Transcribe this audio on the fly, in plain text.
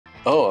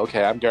Oh,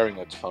 okay. I'm grabbing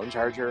a phone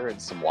charger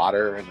and some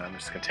water, and I'm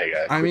just gonna take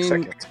a quick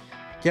second.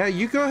 Yeah,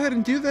 you go ahead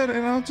and do that,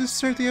 and I'll just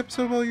start the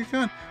episode while you're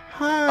gone.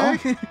 Hi.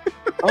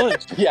 Oh,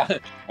 yeah.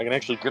 I can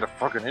actually get a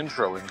fucking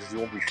intro in because you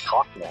won't be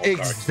talking all the time.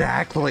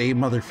 Exactly,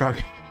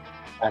 motherfucker.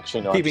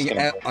 Actually, no.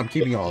 I'm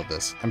keeping all of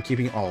this. I'm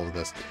keeping all of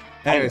this.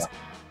 Anyways,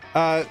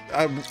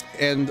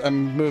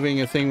 I'm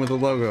moving a thing with a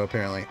logo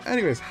apparently.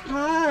 Anyways,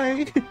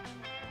 hi.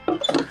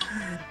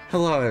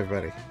 Hello,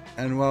 everybody,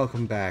 and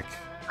welcome back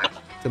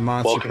to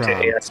Monster Prom.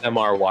 Welcome to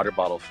ASMR water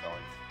bottle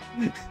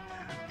filling.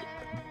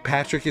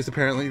 Patrick is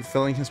apparently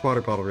filling his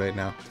water bottle right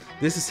now.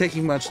 This is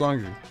taking much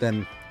longer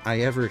than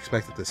I ever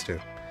expected this to.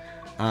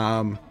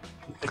 I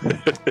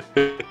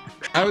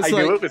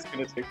knew it was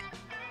gonna take,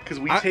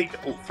 because we take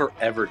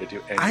forever to do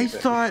anything. I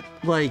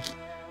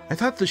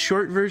thought the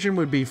short version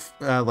would be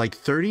like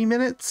 30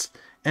 minutes,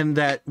 and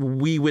that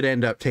we would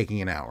end up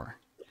taking an hour.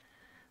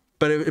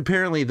 But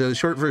apparently the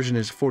short version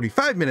is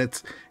 45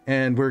 minutes,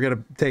 and we're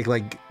gonna take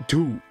like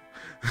 2.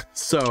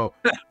 So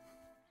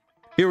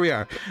here we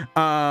are.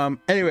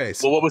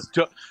 Anyways, well,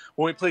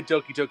 when we played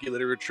Doki Doki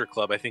Literature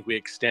Club, I think we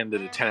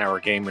extended a 10-hour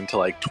game into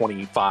like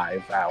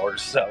 25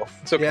 hours. So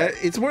it's okay. Yeah,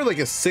 it's more like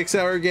a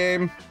 6-hour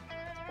game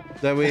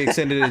that we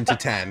extended into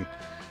 10.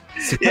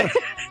 So,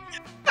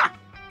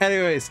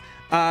 anyways,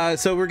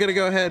 so we're gonna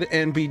go ahead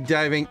and be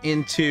diving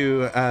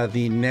into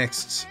the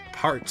next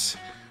part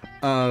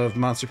of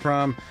Monster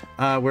Prom,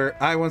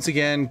 where I once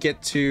again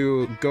get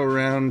to go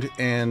around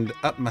and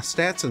up my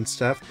stats and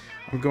stuff.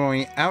 I'm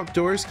going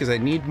outdoors because I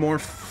need more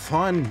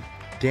fun,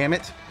 damn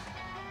it.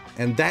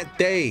 And that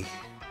day,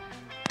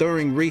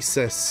 during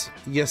recess,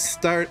 you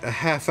start a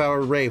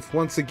half-hour rave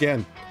once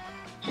again,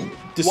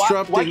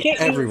 disrupting why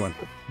can't everyone.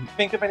 You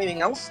think of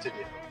anything else to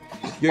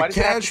do? You're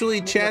casually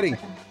chatting.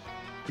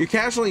 You're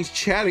casually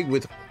chatting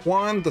with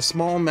Juan, the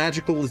small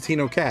magical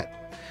Latino cat.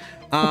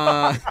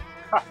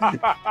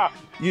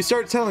 You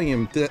start telling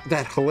him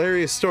that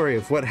hilarious story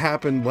of what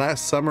happened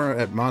last summer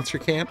at Monster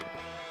Camp,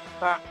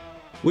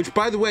 which,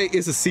 by the way,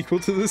 is a sequel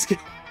to this game.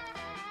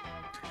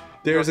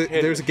 There's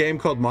a game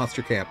called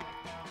Monster Camp.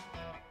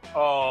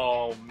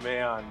 Oh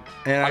man!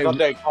 And I thought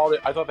they called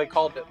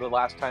it the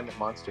Last Time at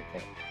Monster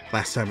Camp.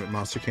 Last Time at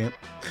Monster Camp.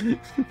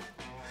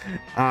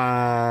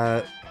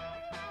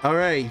 All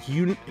right,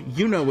 you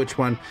know which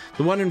one.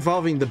 The one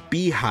involving the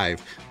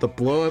beehive, the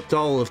blow-up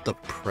doll of the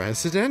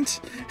president,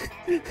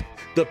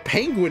 the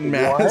penguin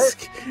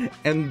mask,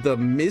 and the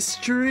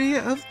mystery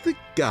of the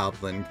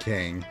Goblin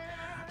King.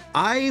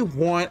 I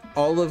want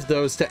all of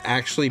those to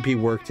actually be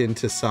worked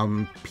into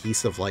some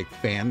piece of like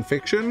fan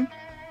fiction.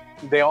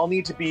 They all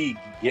need to be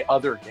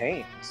other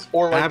games,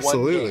 or like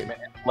absolutely one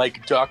game,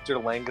 like Dr.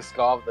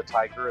 Langeskov, the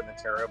Tiger, and the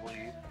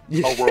Terribly.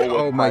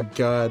 Oh my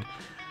god!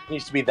 It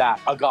needs to be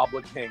that, a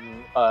Goblin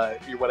King,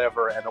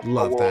 whatever, and a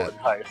Whirlwind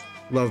Heist.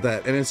 Love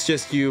that. And it's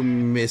just you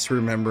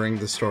misremembering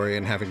the story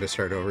and having to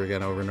start over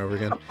again, over and over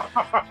again.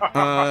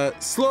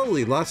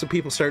 Slowly, lots of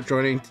people start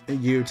joining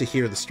you to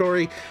hear the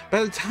story.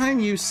 By the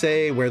time you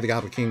say where the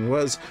Goblin King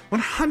was,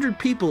 100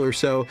 people or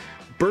so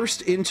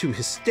burst into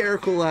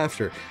hysterical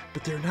laughter.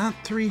 But they're not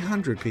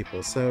 300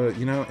 people, so,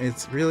 you know,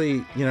 it's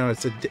really, you know,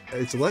 it's a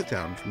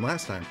letdown from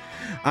last time.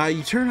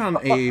 You turn on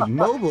a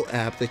mobile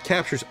app that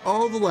captures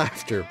all the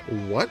laughter.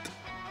 What?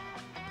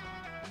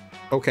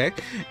 Okay.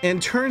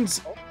 And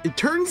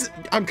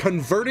I'm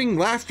converting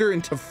laughter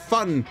into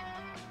fun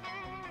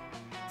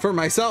for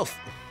myself.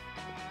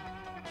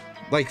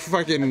 Like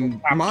fucking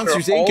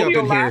Monsters Inc. up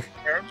in here.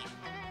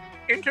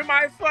 Into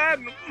my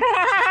fun.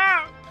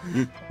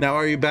 Now,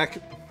 are you back?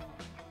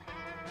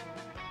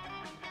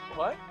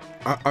 What?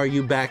 Are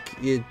you back?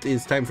 It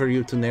is time for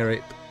you to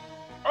narrate.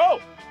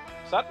 Oh,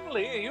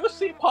 suddenly you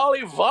see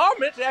Polly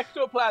vomit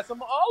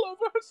ectoplasm all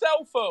over her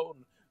cell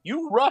phone.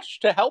 You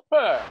rush to help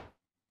her.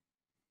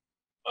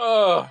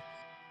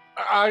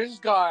 I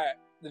just got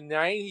the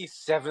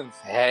 97th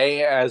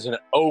hey as an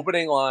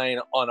opening line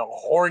on a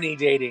horny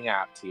dating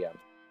app, TM.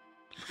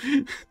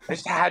 I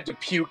just had to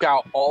puke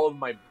out all of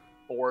my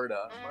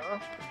boredom.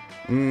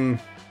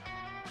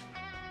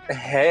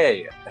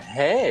 Hey.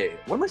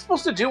 What am I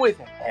supposed to do with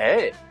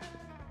hey?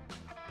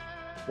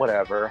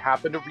 Whatever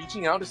happened to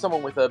reaching out to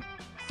someone with a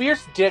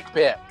fierce dick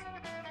pic?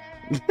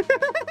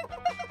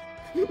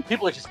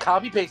 People are just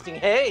copy-pasting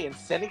hey and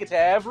sending it to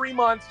every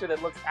monster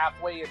that looks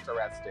halfway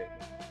interesting.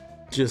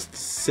 Just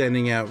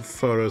sending out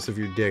photos of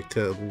your dick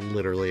to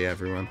literally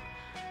everyone.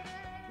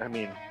 I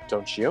mean,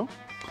 don't you?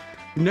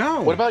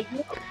 No. What about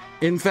you?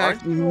 In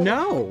fact,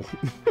 no.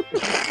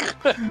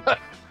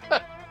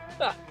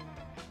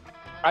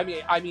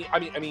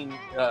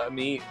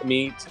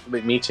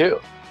 Me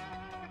too.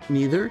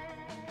 Neither.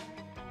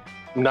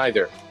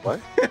 Neither. What?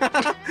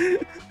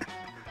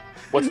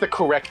 What's the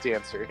correct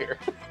answer here?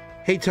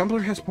 Hey,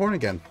 Tumblr has porn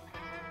again.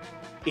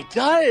 It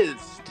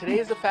does! Today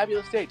is a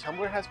fabulous day.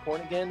 Tumblr has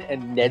porn again,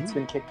 and Ned's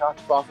been kicked off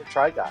of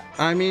Try Guys.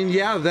 I mean,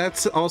 yeah,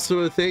 that's also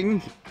a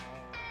thing.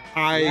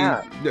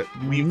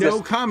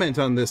 No comment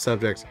on this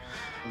subject.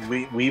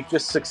 We've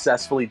just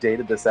successfully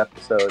dated this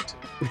episode.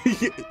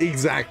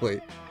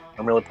 Exactly.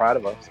 I'm really proud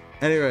of us.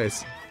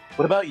 Anyways,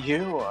 What about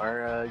you?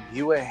 Are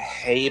you a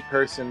hay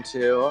person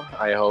too?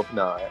 I hope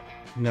not.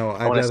 No,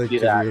 I I'd wanna rather see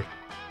give that. you.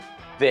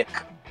 Thick,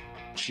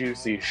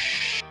 juicy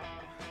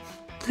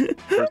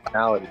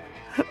personality.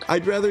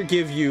 I'd rather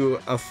give you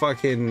a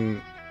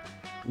fucking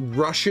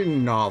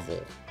Russian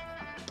novel.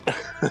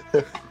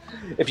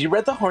 If you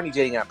read the horny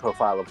dating app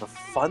profile of a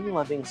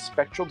fun-loving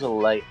spectral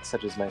delight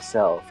such as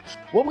myself,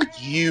 what would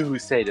you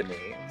say to me?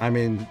 I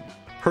mean,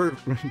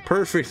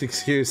 perfect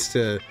excuse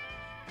to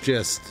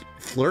just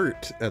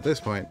flirt at this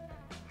point.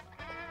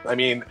 I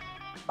mean,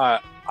 I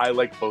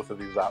like both of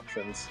these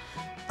options.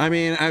 I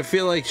mean, I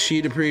feel like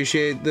she'd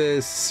appreciate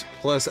this.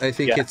 Plus, I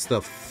think Yeah. it's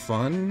the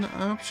fun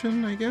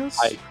option, I guess.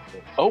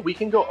 We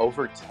can go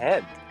over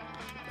 10.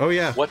 Oh,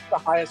 yeah. What's the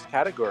highest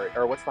category,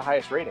 or what's the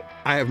highest rating?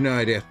 I have no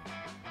idea.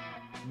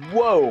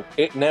 Whoa!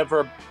 It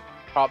never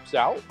pops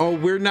out? Oh,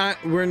 we're not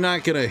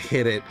gonna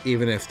hit it,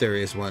 even if there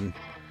is one.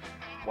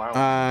 Wow.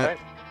 Okay.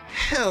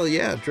 Hell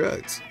yeah,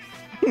 drugs.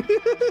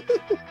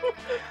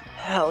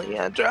 Hell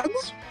yeah,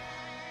 drugs.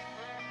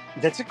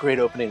 That's a great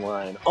opening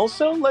line.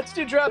 Also, let's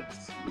do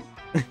drugs.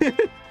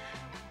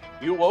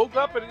 You woke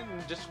up an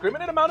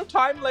indiscriminate amount of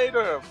time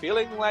later,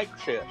 feeling like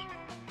shit.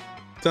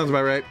 Sounds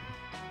about right.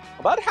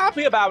 But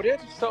happy about it,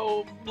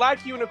 so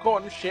like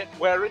unicorn shit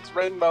where it's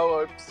rainbow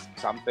or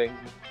something.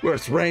 Well,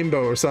 it's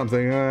rainbow or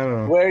something, I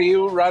don't know. Where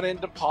you run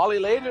into Polly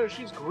later,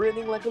 she's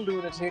grinning like a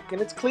lunatic, and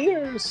it's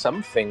clear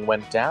something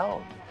went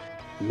down.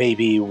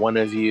 Maybe one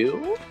of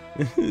you?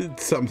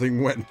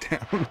 Something went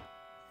down.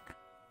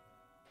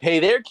 Hey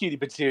there, cutie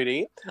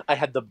patootie. I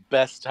had the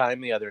best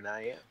time the other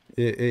night.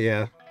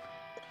 Yeah.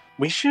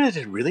 We should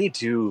really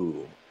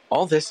do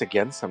all this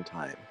again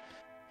sometime.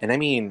 And I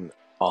mean,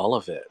 all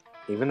of it.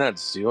 Even that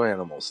zoo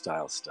animal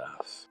style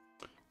stuff.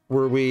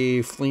 Were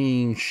we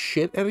flinging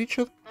shit at each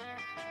other?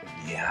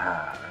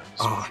 Yeah.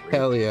 Oh,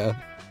 hell yeah.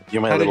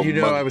 You're my How did little you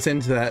know monkey. I was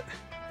into that?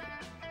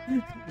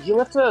 You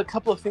left a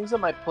couple of things at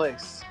my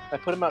place. I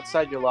put them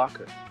outside your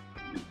locker.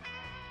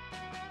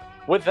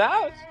 With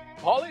that,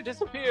 Polly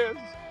disappears,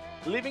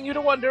 leaving you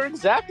to wonder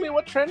exactly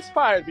what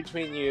transpired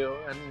between you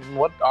and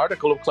what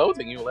article of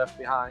clothing you left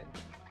behind.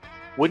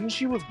 Wouldn't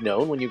you have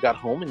known when you got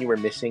home and you were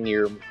missing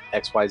your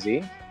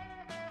XYZ?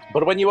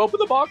 But when you open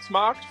the box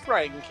marked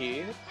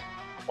Frankie,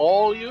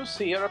 all you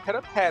see are a pair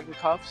of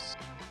handcuffs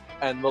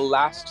and the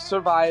last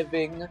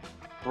surviving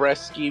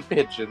rescue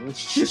pigeon.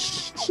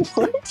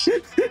 What?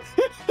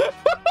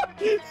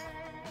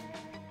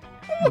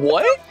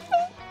 What?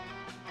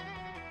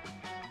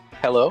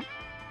 Hello?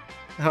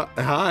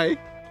 Hi.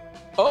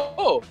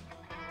 Oh,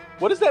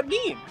 what does that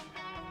mean?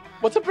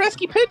 What's a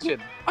bresky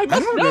pigeon? I I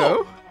must don't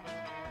know.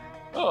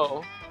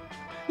 Oh.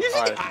 You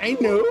think Alright. I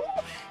know?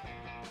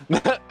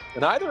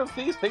 Neither of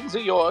these things are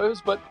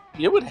yours, but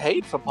you would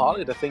hate for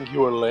Polly to think you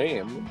were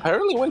lame.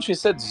 Apparently when she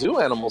said zoo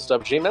animal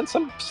stuff, she meant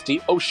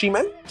she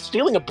meant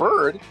stealing a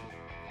bird.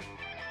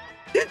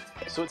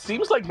 So it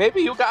seems like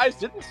maybe you guys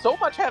didn't so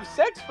much have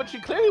sex, but she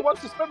clearly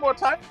wants to spend more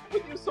time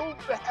with you, so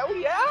hell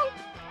yeah?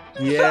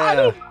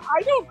 Yeah.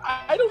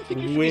 I don't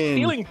think you should be Win.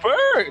 stealing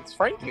birds,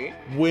 Frankie.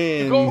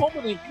 When?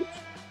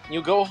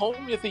 You go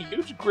home with a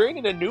huge grin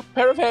and a new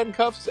pair of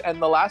handcuffs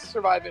and the last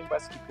surviving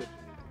rescue pigeon.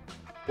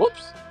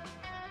 Whoops.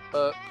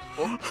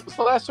 What was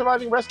the last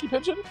surviving rescue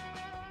pigeon?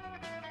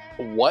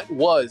 What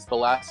was the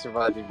last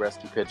surviving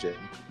rescue pigeon?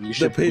 You The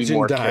should be pigeon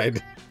more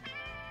died. careful.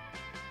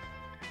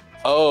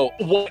 Oh,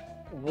 what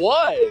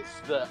was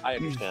the? I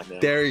understand now.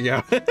 There you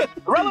go.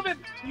 Relevant.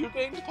 You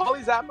gained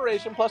Polly's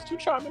admiration plus 2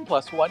 charm and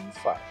plus 1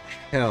 fun.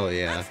 Hell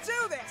yeah. Let's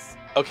do this.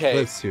 Okay,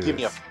 Let's do give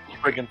this. me a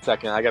friggin'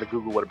 second. I gotta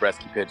Google what a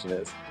bresky pigeon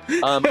is.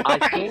 I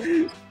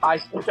think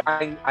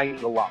I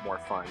need a lot more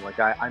fun. Like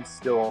I'm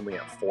still only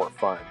at 4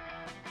 fun,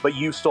 but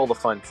you stole the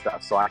fun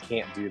stuff, so I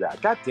can't do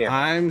that. God damn it!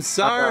 I'm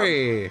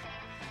sorry.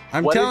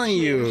 I'm What did telling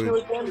she you. do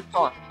again?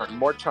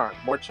 More charm.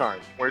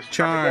 Where's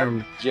Charm.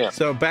 again? Gym,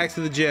 So back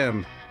to the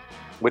gym.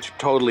 which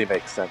totally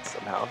makes sense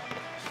somehow.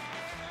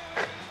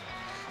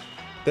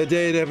 That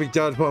day an epic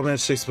dodgeball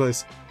match takes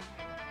place.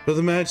 But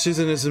the match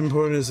isn't as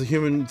important as the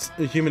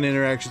human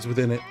interactions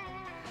within it.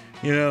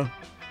 You know,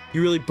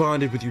 you really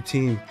bonded with your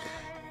team.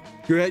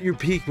 You're at your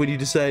peak when you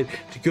decide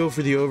to go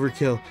for the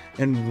overkill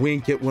and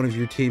wink at one of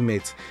your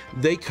teammates.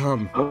 They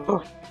come.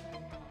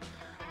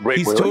 Wait,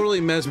 He's really?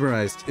 totally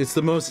mesmerized. It's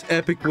the most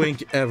epic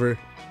wink ever.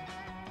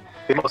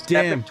 The most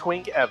Damn. epic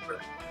twink ever.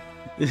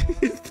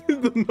 It's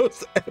the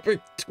most epic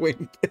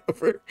twink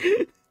ever.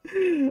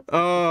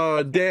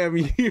 Oh, damn,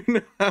 you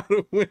know how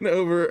to win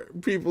over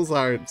people's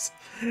hearts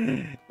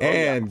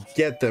and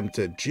get them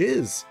to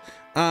jizz.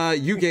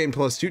 You gain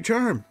plus 2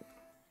 charm.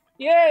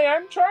 Yay,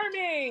 I'm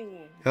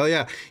charming! Hell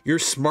yeah. You're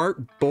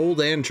smart, bold,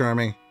 and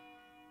charming.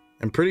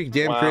 And pretty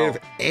damn Wow.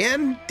 creative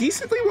and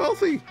decently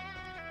wealthy.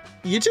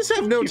 You just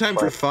have no You time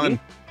for fun.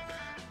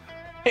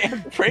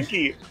 And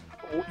Frankie,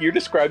 you're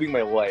describing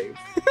my life.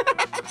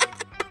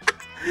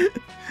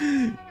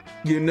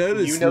 You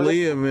notice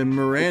Liam and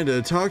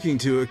Miranda talking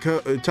to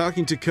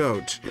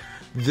Coach.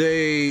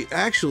 They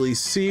actually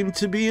seem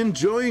to be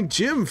enjoying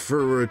gym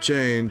for a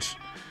change.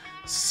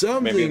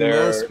 Something Maybe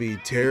they're must be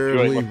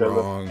terribly enjoying what they're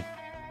wrong.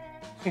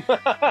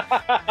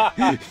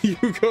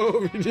 You go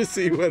over to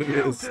see what it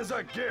Youth is. is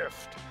a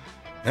gift.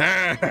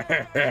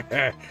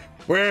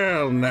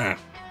 Well, now,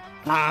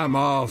 I'm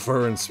all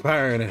for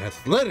inspiring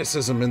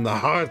athleticism in the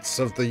hearts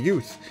of the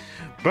youth,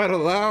 but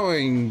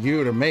allowing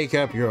you to make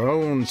up your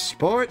own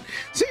sport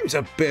seems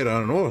a bit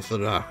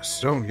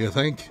unorthodox, don't you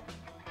think?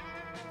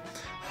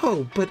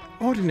 Oh, but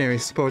ordinary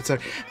sports are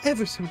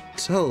ever so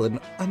dull and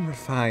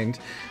unrefined.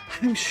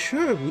 I'm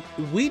sure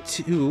we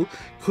two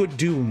could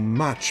do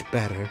much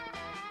better.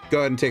 Go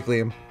ahead and take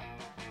Liam.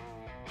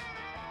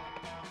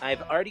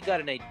 I've already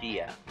got an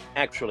idea.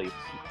 Actually,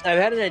 I've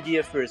had an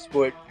idea for a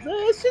sport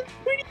since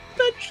pretty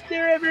much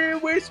there ever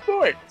were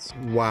sports.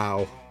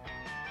 Wow.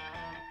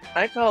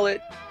 I call it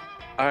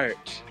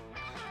art.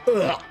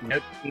 Ugh. No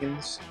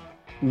teams,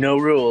 no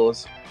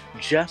rules,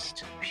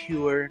 just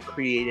pure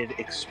creative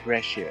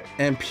expression.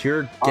 And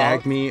pure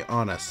gag me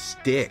on a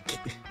stick.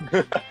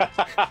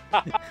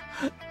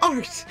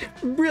 Art!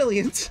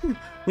 Brilliant!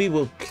 We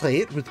will play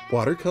it with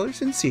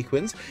watercolors and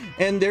sequins,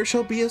 and there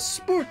shall be a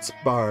sports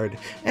bard,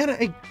 and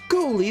a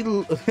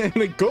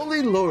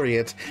goalie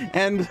laureate,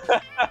 and...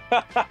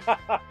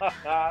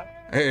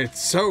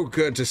 It's so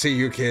good to see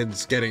you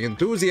kids getting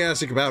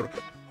enthusiastic about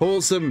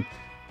wholesome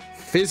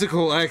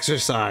physical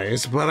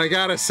exercise, but I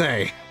gotta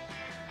say,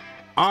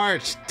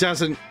 art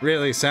doesn't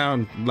really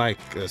sound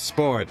like a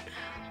sport.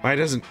 Why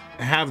doesn't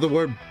have the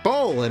word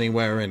bowl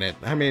anywhere in it?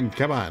 I mean,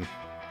 come on.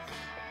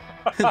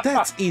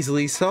 That's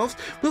easily solved.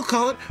 We'll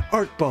call it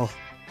Art Ball.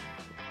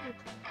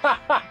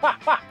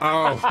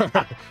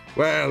 Oh,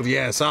 well,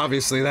 yes,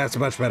 obviously that's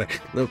much better.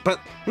 But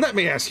let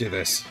me ask you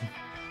this.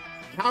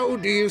 How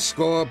do you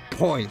score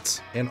points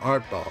in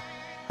Art Ball?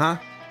 Huh?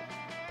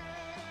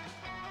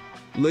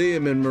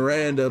 Liam and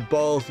Miranda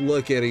both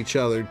look at each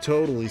other,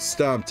 totally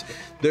stumped.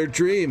 Their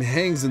dream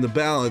hangs in the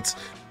balance.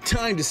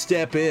 Time to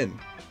step in.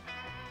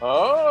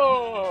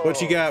 Oh.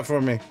 What you got for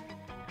me?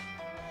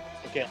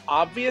 Okay,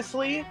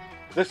 obviously,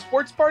 the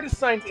sports bard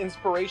assigns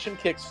inspiration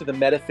kicks to the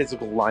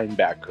metaphysical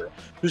linebacker,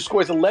 who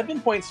scores 11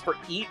 points for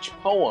each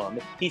poem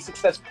he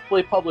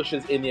successfully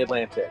publishes in the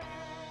Atlantic.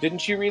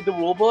 Didn't you read the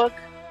rule book?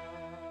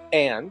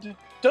 And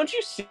don't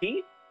you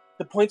see?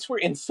 The points were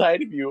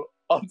inside of you,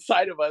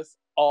 outside of us,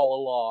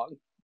 all along.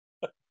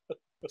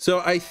 So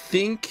I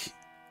think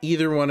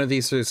either one of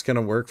these is going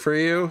to work for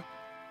you,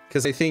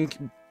 because I think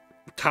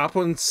top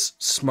one's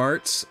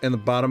smarts and the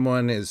bottom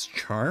one is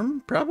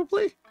charm,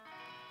 probably.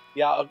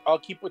 Yeah, I'll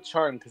keep with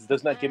charm because it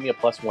does not give me a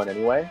 +1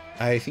 anyway.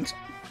 I think so.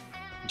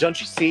 Don't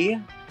you see?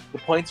 The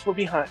points were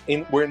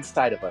were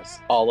inside of us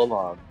all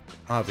along.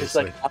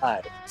 Obviously. Just like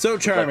I So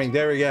charming.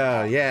 There we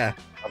go. Yeah.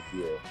 love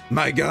you.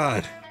 My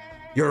God,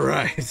 you're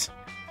right.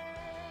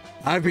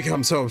 I've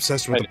become so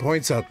obsessed with the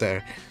points out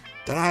there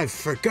that I've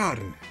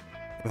forgotten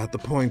about the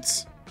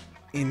points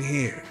in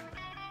here.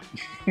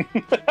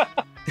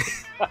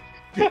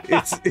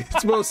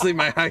 It's mostly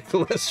my high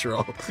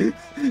cholesterol.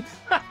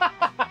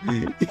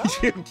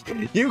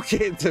 you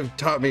kids have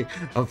taught me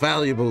a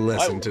valuable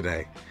lesson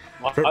today.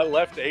 I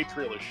left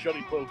Atrial is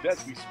shutting closed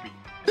as we speak.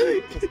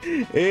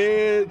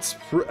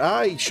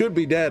 I should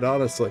be dead,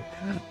 honestly.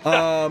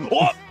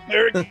 Oh,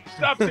 there it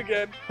stopped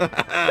again.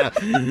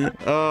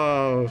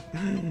 Oh,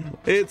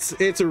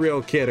 it's a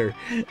real kidder.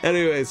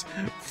 Anyways,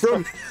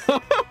 from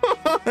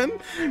on,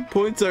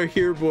 points are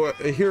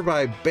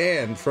hereby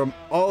banned from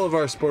all of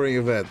our sporting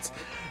events,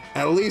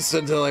 at least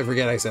until I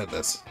forget I said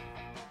this.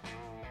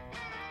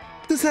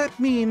 Does that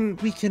mean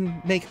we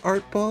can make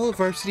Art Ball a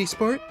varsity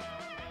sport?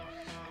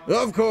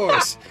 Of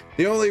course.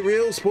 The only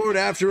real sport,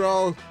 after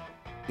all,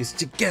 is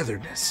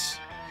togetherness.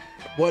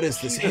 What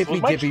is this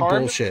hippy-dippy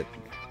bullshit?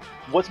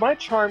 Was my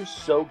charm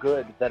so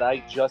good that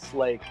I just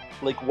like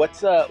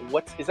what's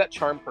is that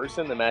charm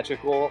person, the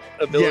magical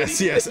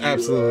ability? Yes,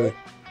 absolutely.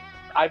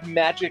 I've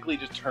magically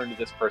just turned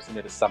this person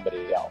into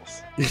somebody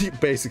else.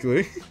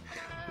 Basically.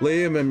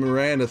 Liam and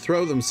Miranda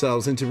throw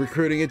themselves into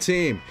recruiting a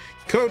team.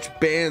 Coach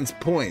bans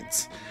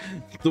points.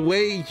 The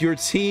way your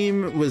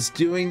team was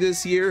doing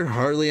this year,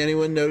 hardly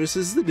anyone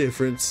notices the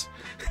difference.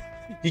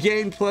 You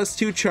gain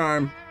 +2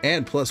 charm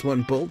and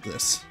 +1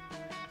 boldness.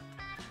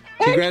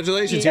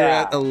 Congratulations, yeah.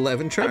 You're at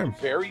 11 charm.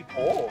 I'm very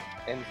bold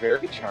and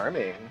very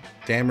charming.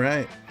 Damn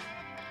right.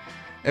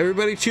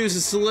 Everybody choose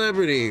a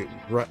celebrity.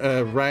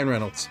 Ryan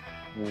Reynolds.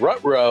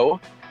 Ruh-roh,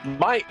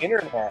 my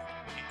internet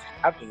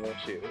is having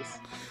issues.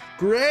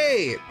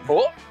 Great!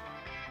 Oh,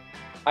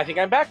 I think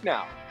I'm back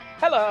now.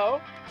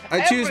 Hello. I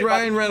choose Everybody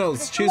Ryan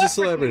Reynolds. Choose a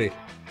celebrity.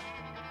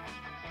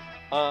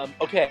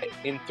 Okay,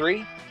 in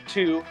 3,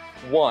 2,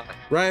 1.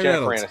 Ryan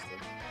Jennifer Reynolds.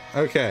 Aniston.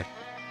 Okay.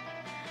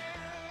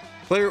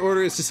 Player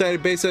order is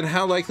decided based on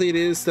how likely it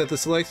is that the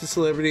selected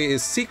celebrity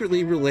is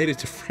secretly related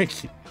to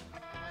Frankie.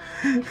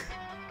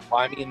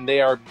 I mean,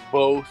 they are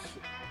both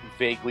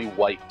vaguely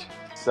white,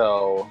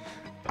 so.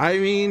 I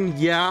mean,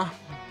 yeah.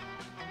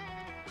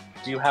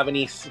 Do you have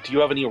any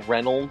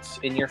Reynolds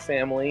in your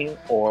family,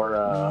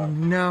 or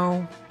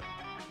No.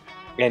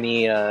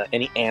 any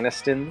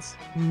Anistons?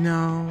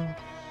 No.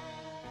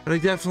 But I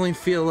definitely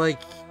feel like,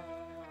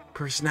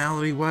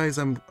 personality-wise,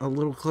 I'm a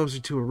little closer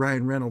to a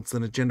Ryan Reynolds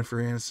than a Jennifer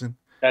Aniston.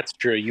 That's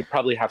true. You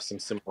probably have some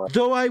similar.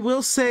 Though I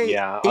will say,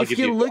 Yeah, I'll give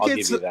you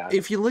that.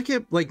 If you look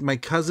at like my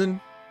cousin,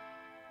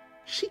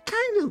 she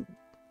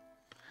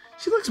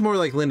looks more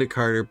like Linda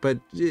Carter, but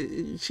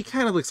she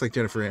kind of looks like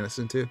Jennifer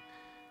Aniston too.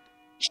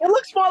 She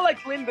looks more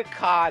like Linda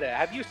Carter.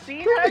 Have you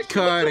seen her? Linda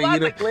Carter, she looks a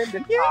lot like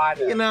Linda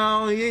Carter. You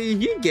know,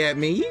 you get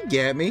me. You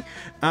get me.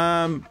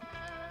 I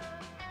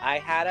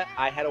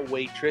had a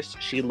waitress.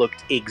 She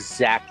looked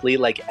exactly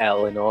like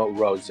Eleanor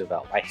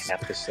Roosevelt. I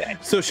have to say.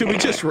 So should we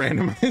just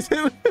randomize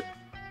it?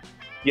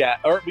 Yeah,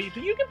 or you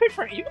can pick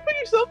for you can pick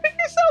yourself. Pick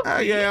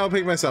yourself. Yeah, I'll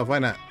pick myself. Why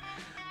not?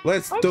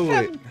 Let's do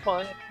it.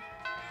 Fun.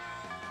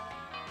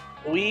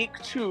 Week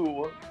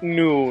 2,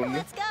 noon.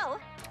 Let's go.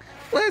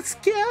 Let's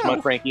go. Come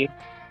on, Frankie.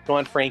 Come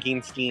on,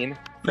 Frankenstein.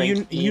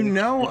 You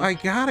know I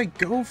gotta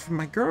go for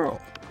my girl.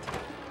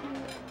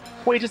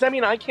 Wait, does that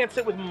mean I can't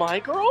sit with my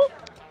girl?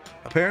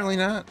 Apparently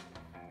not.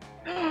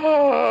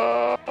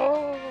 Ah!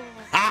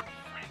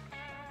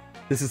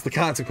 This is the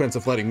consequence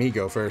of letting me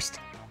go first.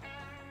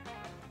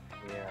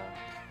 Yeah.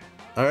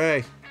 All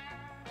right.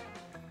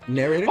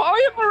 Narrator?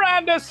 Polly and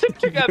Miranda sit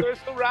together,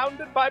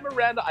 surrounded by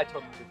Miranda. I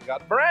totally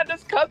forgot.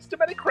 Miranda's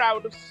customary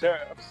crowd of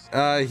serfs.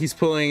 He's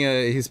pulling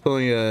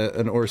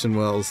an Orson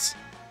Welles.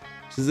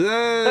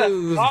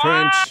 The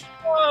French.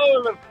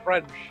 Oh, the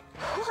French.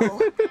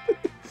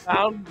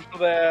 Sound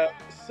there.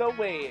 So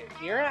wait,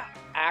 you're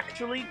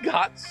actually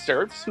got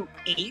serfs who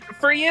eat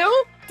for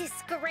you?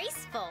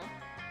 Disgraceful.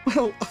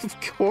 Well, of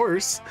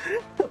course.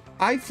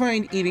 I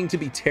find eating to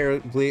be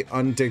terribly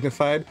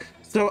undignified,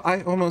 so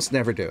I almost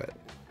never do it.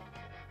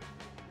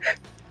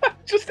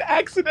 Just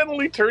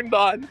accidentally turned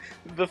on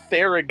the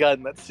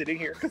Theragun that's sitting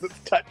here because it's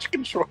touch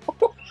control.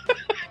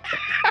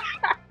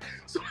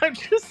 So I'm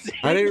just sitting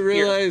I didn't here.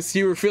 realize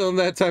you were feeling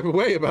that type of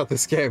way about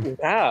this game.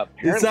 Yeah,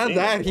 It's not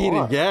that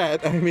heated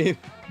yet. I mean,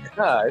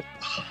 yeah, it's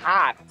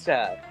hot.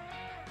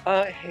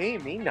 Hey,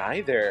 me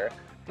neither.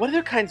 What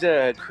other kinds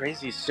of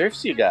crazy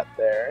serfs you got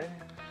there?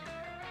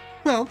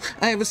 well,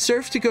 I have a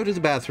serf to go to the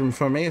bathroom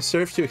for me, a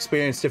serf to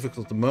experience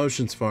difficult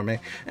emotions for me,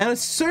 and a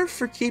serf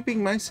for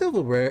keeping my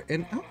silverware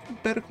in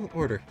alphabetical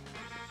order.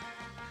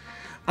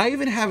 I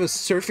even have a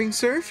surfing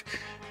serf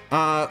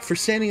for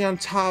standing on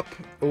top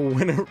of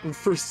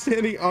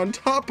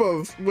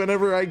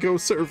whenever I go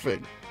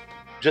surfing.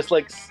 Just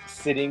like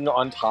sitting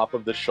on top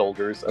of the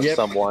shoulders of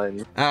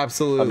someone.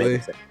 Absolutely.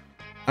 Amazing.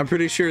 I'm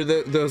pretty sure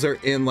that those are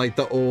in like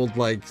the old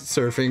like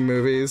surfing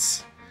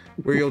movies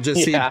where you'll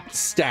just see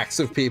stacks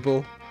of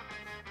people.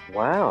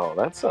 Wow,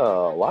 that's a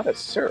lot of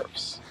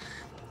serfs.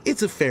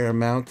 It's a fair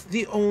amount.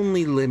 The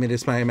only limit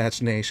is my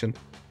imagination.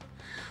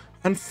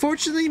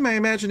 Unfortunately, my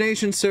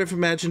imagination serf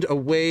imagined a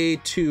way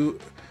to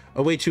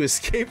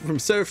escape from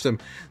serfdom.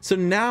 So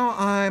now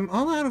I'm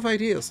all out of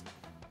ideas.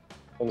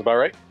 Sounds about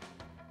right.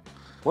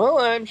 Well,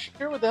 I'm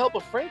sure with the help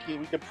of Frankie,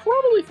 we could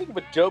probably think of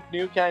a dope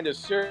new kind of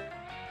serf.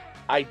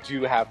 I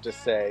do have to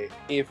say,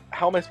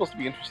 how am I supposed to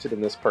be interested in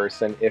this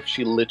person if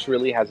she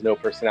literally has no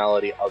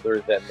personality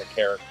other than the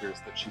characters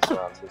that she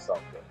surrounds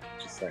herself with?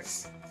 Just saying.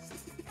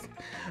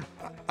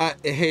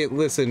 Hey,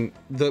 listen,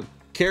 the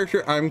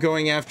character I'm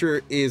going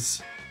after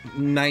is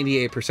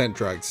 98%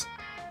 drugs.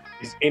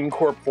 Is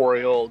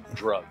incorporeal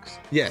drugs.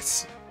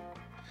 Yes.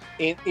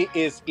 It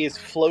is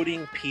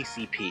floating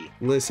PCP.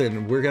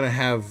 Listen, we're gonna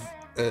have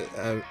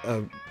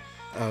an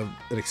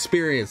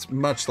experience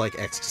much like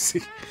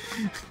ecstasy.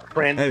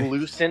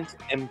 Translucent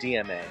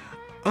MDMA.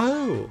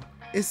 Oh,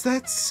 is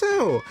that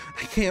so?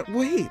 I can't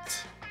wait.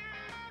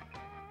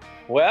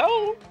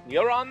 Well,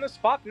 you're on the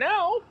spot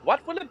now.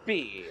 What will it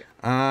be?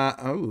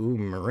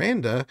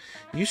 Miranda,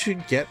 you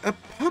should get a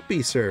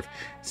puppy serf.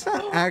 It's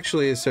not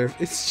actually a serf.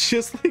 It's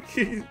just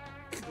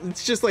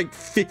like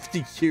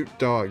 50 cute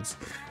dogs.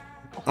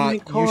 Oh my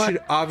God. You should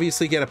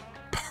obviously get a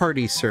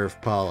party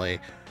serf, Polly.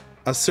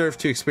 A serf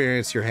to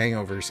experience your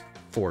hangovers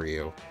for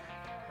you.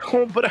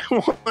 Oh, but I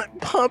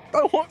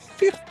want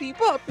 50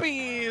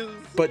 puppies.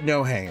 But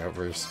no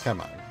hangovers.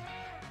 Come on.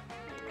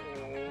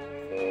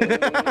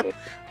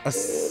 A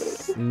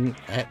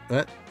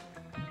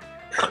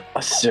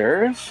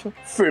serf?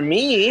 For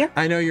me?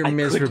 I know you're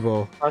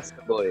miserable.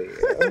 Possibly.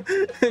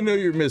 I know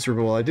you're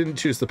miserable. I didn't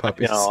choose the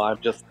puppies. No,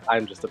 I'm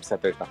just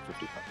upset there's not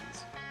 50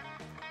 puppies.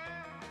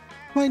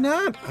 Why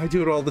not? I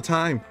do it all the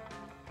time.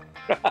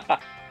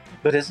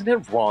 But isn't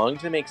it wrong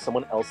to make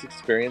someone else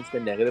experience the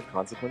negative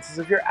consequences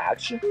of your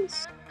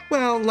actions?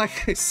 Well,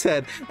 like I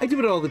said, I do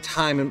it all the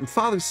time, and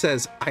Father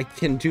says I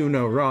can do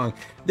no wrong.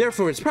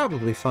 Therefore, it's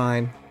probably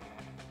fine.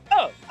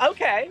 Oh,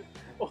 okay.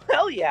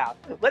 Well, yeah.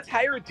 Let's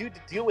hire a dude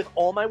to deal with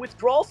all my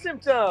withdrawal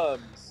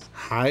symptoms.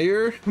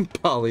 Hire?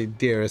 Polly,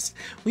 dearest,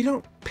 we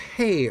don't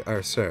pay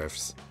our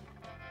serfs.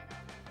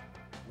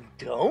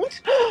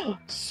 Don't?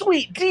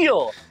 Sweet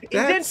deal!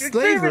 That's Indentured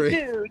slavery.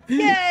 servitude!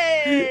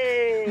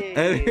 Yay!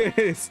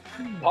 Anyways,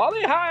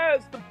 Polly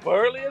hires the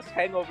burliest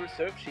hangover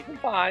serf she can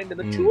find, and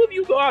the two of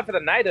you go out for the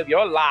night of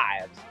your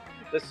lives.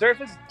 The serf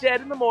is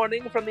dead in the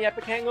morning from the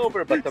epic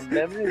hangover, but the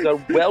memories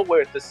are well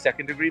worth the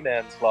second-degree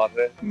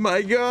manslaughter.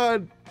 my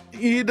God,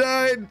 he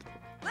died.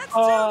 Let's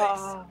do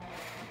this.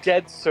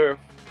 Dead serf.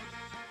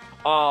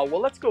 Well,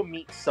 let's go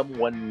meet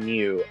someone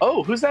new.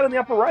 Oh, who's that in the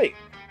upper right?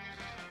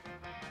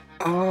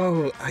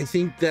 Oh, I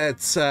think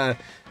that's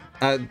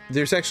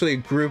there's actually a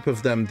group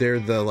of them. They're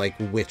the like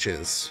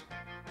witches.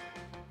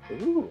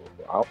 Ooh,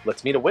 well,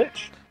 let's meet a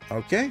witch.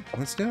 Okay,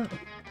 let's do it.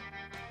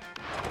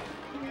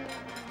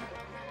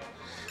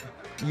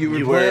 You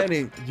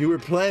were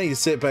planning to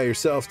sit by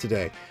yourself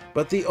today,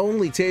 but the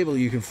only table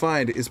you can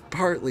find is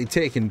partly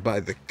taken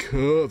by the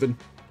coven.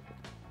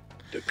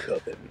 The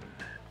coven.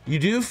 You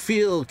do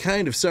feel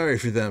kind of sorry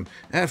for them.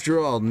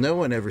 After all, no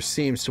one ever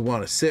seems to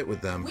want to sit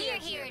with them. We're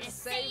here to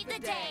save the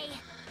day.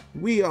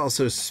 We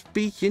also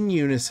speak in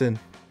unison.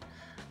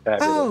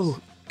 Fabulous.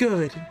 Oh,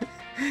 good.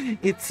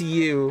 It's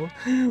you.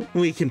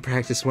 We can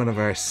practice one of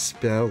our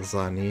spells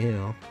on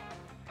you.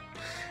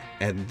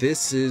 And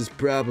this is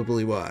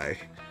probably why.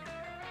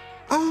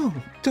 Oh,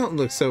 don't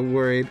look so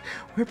worried.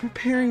 We're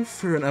preparing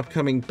for an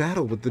upcoming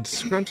battle with the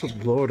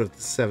disgruntled Lord of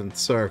the Seventh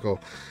Circle.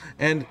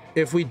 And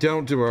if we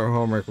don't do our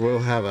homework, we'll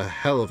have a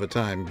hell of a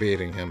time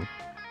beating him.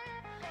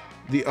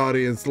 The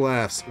audience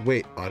laughs.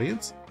 Wait,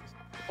 audience?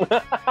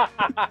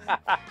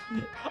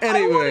 Anyway.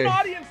 I want an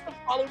audience to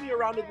follow me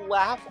around and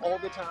laugh all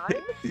the time.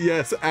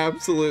 Yes,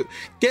 absolute.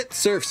 Get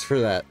surfs for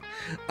that.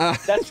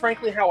 That's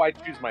frankly how I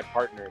choose my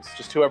partners.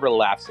 Just whoever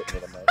laughs at me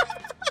the most.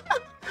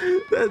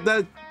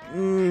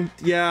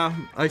 Yeah,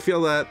 I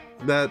feel that.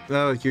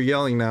 Oh, you're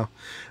yelling now.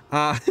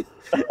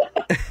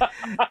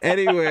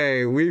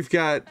 Anyway, we've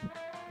got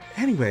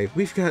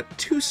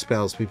two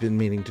spells we've been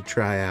meaning to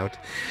try out.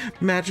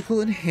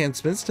 Magical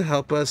enhancements to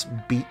help us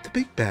beat the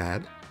big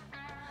bad.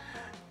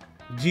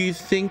 Do you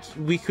think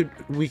we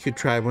could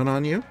try one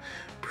on you?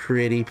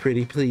 Pretty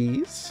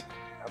please.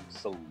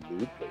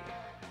 Absolutely.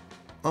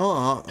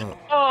 Aw,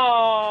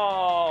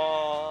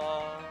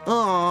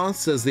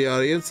 says the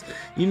audience.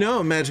 You know,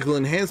 a magical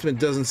enhancement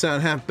doesn't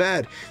sound half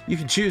bad. You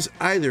can choose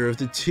either of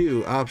the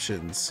two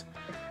options.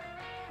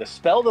 The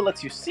spell that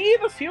lets you see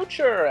the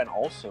future and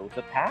also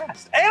the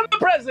past and the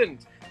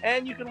present,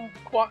 and you can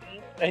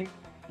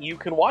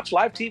watch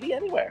live TV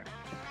anywhere.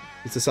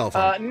 It's a cell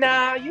phone.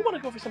 Nah, you want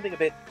to go for something a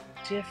bit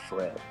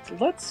different.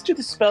 Let's do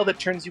the spell that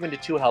turns you into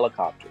 2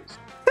 helicopters.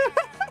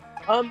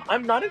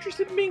 I'm not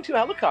interested in being 2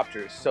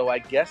 helicopters, so I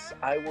guess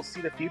I will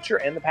see the future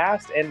and the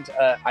past, and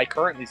I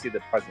currently see the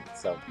present.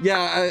 So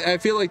yeah, I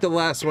feel like the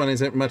last one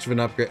isn't much of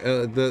an upgrade.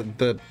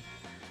 The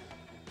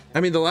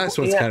last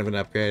one's kind of an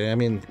upgrade. I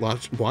mean,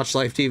 watch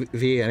live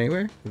TV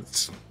anywhere.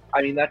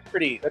 I mean, that's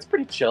pretty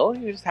chill.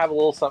 You just have a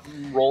little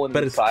something rolling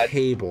but inside. It's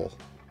cable.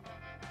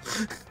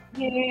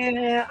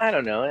 Yeah, I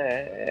don't know.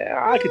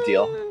 I could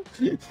deal.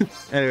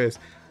 Anyways,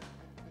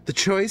 the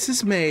choice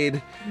is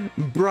made.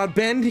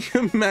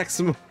 Broadbandium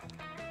Maximum.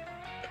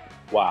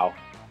 Wow.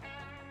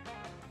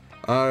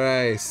 All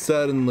right,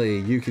 suddenly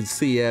you can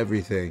see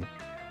everything.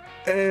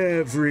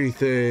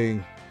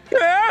 Everything.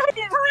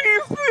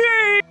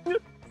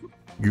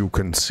 You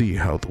can see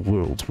how the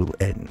world will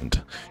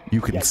end.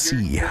 You can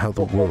see how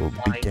the world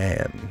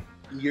began.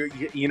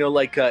 You know,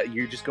 like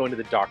you're just going to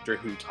the Doctor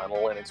Who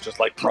tunnel, and it's just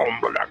like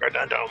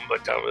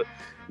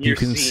you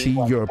can see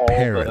like your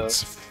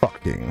parents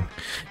fucking.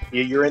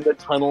 Yeah, you're in the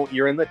tunnel.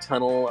 You're in the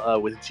tunnel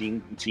with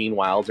Gene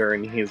Wilder,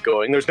 and he's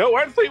going, "There's no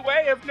earthly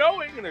way of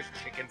knowing," and there's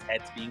chickens'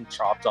 heads being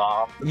chopped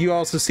off. You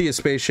also see a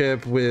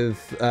spaceship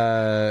with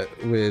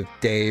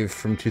Dave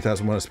from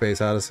 2001: A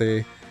Space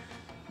Odyssey.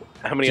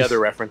 How many other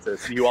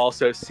references? You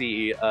also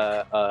see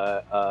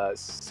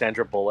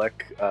Sandra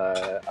Bullock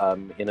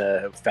in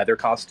a feather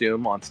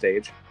costume on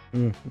stage.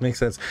 Makes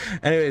sense.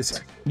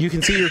 Anyways, you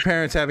can see your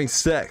parents having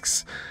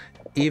sex,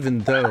 even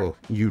though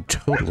you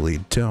totally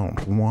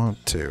don't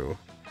want to.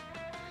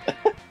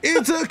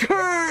 It's a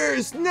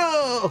curse!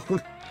 No!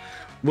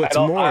 What's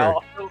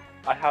more...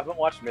 I haven't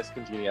watched Miss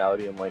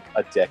Congeniality in like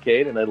a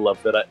decade, and I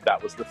love that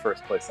that was the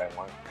first place I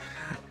went.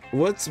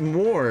 What's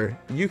more,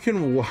 you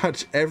can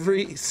watch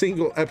every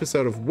single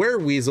episode of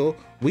Weasel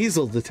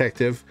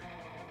Detective,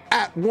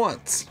 at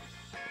once.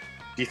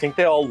 Do you think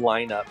they all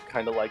line up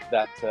kind of like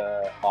that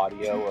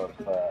audio of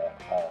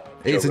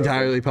it's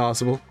entirely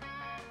possible.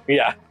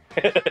 Yeah.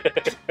 All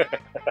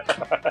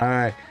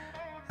right.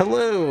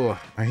 Hello.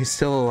 Are you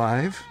still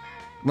alive?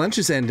 Lunch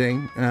is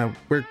ending.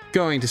 We're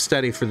going to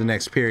study for the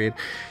next period.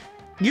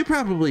 You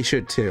probably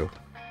should too.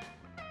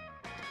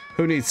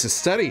 Who needs to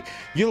study?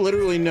 You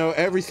literally know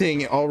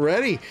everything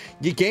already.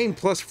 You gain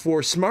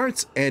 +4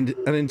 smarts and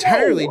an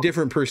entirely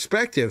different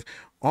perspective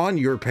on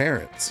your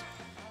parents.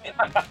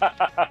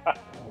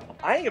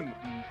 I am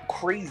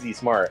crazy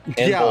smart.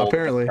 And yeah, bold.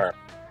 apparently.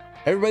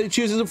 Everybody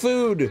chooses a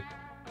food.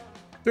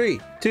 3,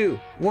 2,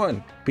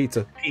 1.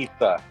 Pizza.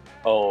 Pizza.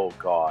 Oh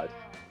God.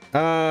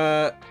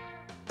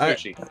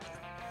 Sushi.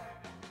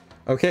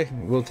 Okay,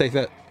 we'll take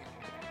that.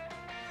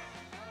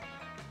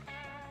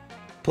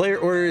 Player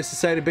order is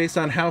decided based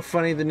on how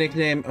funny the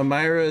nickname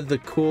Amira the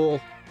Cool,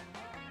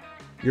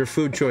 your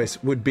food choice,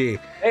 would be.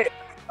 Hey,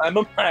 I'm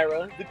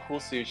Amira the Cool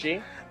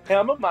Sushi. Hey,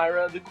 I'm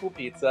Amira the Cool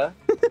Pizza.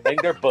 I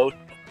think they're both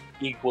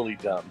equally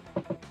dumb.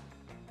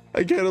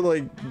 I kind of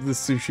like the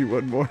sushi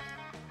one more.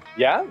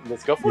 Yeah?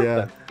 Let's go for it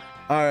then.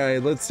 All right,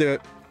 let's do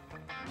it.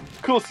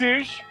 Cool,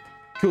 Sush.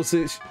 Cool,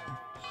 Sush.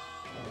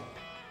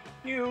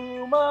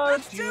 You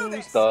must do use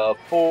this. the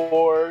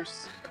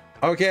force.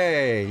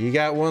 Okay, you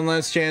got one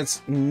last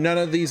chance. None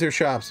of these are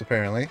shops,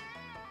 apparently.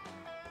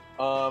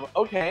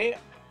 Okay.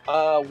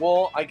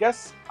 Well, I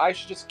guess I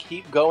should just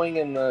keep going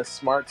in the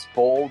smarts,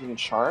 bold, and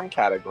charm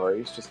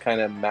categories. Just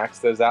kind of max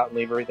those out and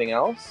leave everything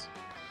else.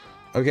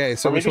 Okay,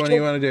 so Or which maybe one do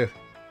you want to do?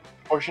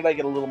 Or should I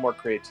get a little more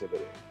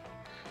creativity?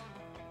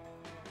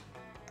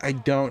 I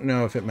don't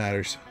know if it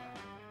matters.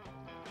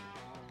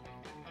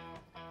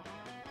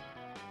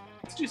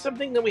 Let's do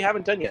something that we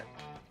haven't done yet.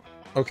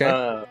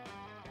 Okay.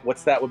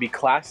 What's that? Would be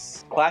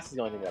class. Class is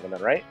the only thing we haven't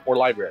done, right? Or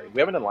library. We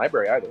haven't done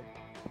library either.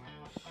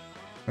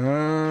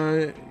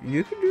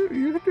 You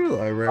can do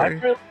library.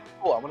 Library.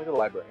 Cool. I want to go to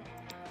library.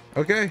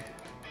 Okay.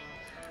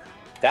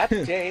 That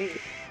day.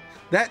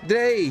 That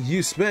day,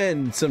 you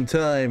spend some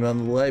time on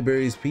the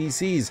library's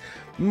PCs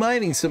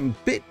mining some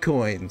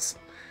bitcoins.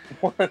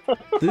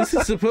 This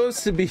is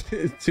supposed to be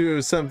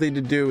to something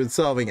to do with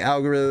solving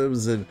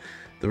algorithms and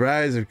the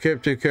rise of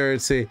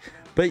cryptocurrency,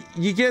 but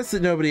you guess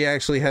that nobody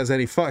actually has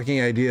any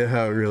fucking idea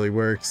how it really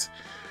works.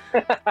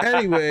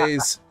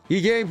 Anyways, you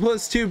gain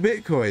plus 2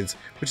 bitcoins,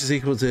 which is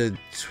equal to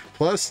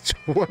plus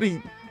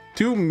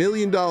 $22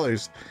 million,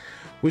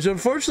 which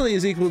unfortunately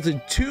is equal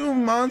to 2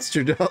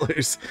 monster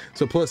dollars,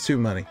 so plus 2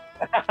 money.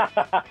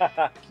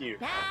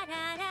 Cute.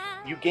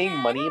 You gain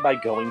money by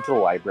going to the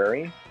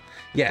library?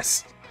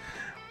 Yes.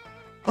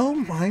 Oh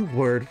my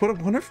word, what a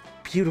wonderful,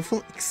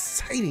 beautiful,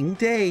 exciting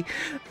day.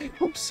 I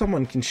hope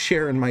someone can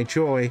share in my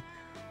joy.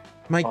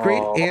 My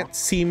great aunt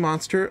sea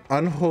monster,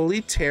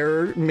 unholy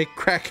terror,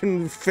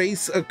 McCracken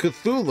face of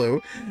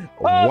Cthulhu.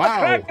 Wow.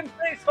 McCracken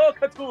face of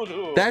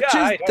Cthulhu.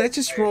 That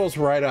just rolls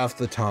right off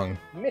the tongue.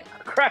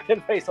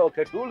 McCracken face of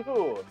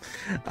Cthulhu.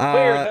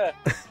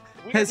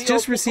 Has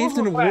just received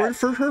an award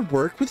for her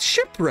work with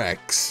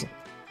shipwrecks.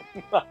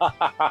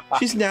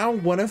 She's now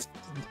one of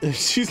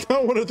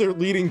their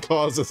leading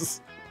causes.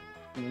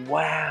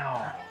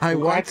 Wow. I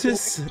want to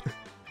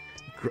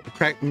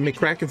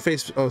McCracken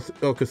face of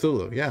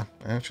Cthulhu. Yeah,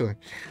 actually.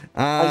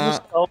 How you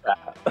spell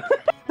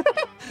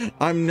that?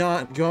 I'm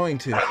not going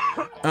to.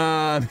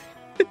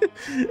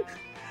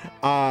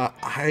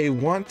 I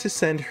want to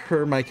send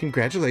her my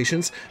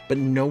congratulations, but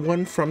no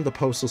one from the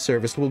Postal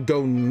Service will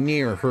go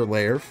near her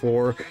lair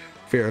for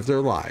fear of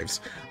their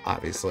lives,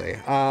 obviously.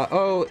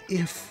 Oh,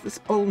 if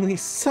only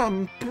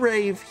some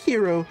brave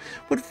hero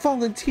would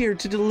volunteer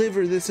to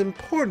deliver this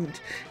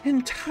important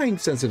and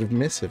time-sensitive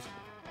missive.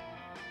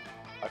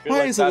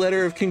 Why is a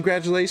letter of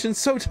congratulations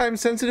so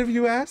time-sensitive,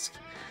 you ask?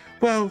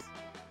 Well,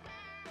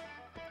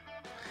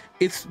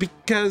 it's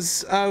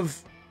because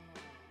of...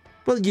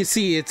 Well, you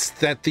see, it's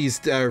that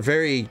these are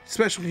very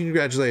special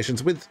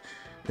congratulations with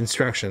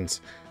instructions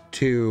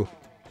to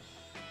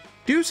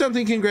do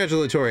something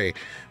congratulatory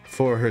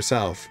for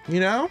herself,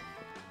 you know?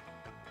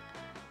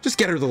 Just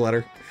get her the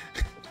letter.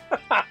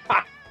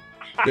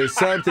 There's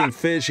something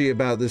fishy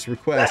about this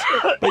request,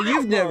 but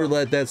you've never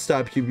let that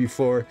stop you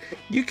before.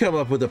 You come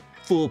up with a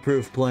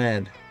foolproof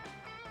plan.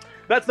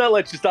 That's not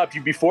let you stop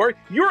you before.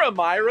 You're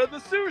Amira the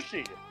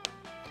sushi.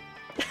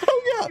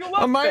 Oh yeah,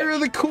 Amira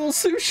the cool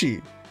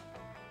sushi.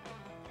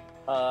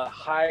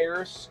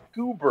 Hire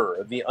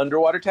Scuba, the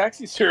underwater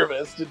taxi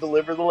service, to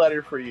deliver the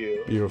letter for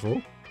you.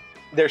 Beautiful.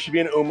 There should be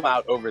an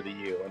umlaut over the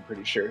U, I'm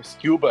pretty sure.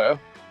 Scuba.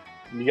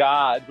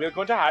 Yeah, we're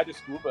going to hire the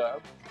Scuba.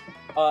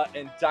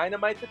 And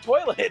dynamite the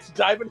toilet.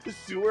 Dive into the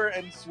sewer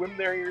and swim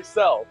there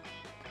yourself.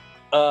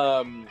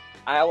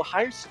 I'll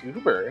hire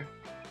Scuba.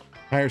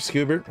 Hire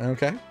Scuba?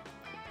 Okay.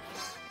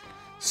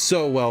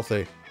 So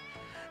wealthy.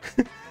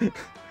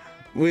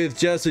 With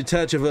just a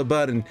touch of a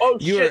button, Oh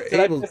shit, did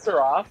I piss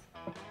her off?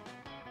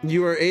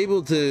 You are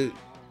able to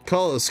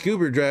call a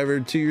scuba driver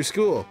to your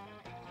school.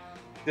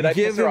 Did I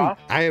piss her off?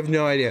 I have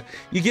no idea.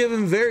 You give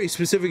him very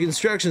specific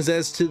instructions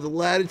as to the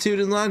latitude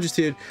and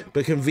longitude,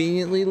 but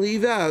conveniently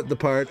leave out the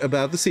part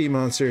about the sea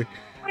monster.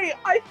 Wait,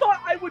 I thought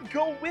I would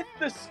go with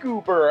the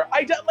scuba.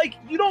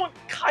 You don't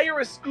hire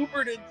a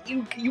scuba to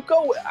you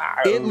go.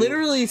 It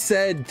literally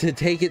said to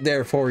take it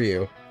there for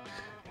you.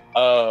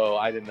 Oh,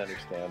 I didn't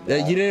understand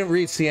that. You didn't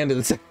reach the end of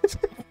the sentence.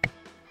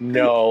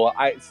 No,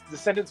 the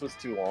sentence was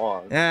too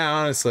long. Yeah,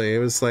 honestly, it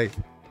was like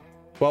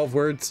 12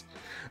 words.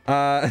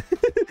 A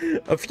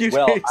few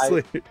days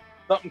later.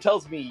 Something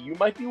tells me you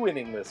might be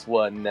winning this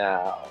one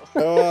now.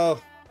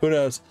 Oh, who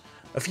knows?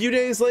 A few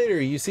days later,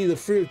 you see the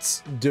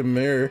fruits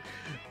demur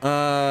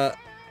of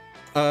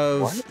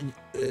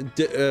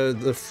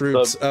the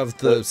fruits of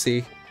the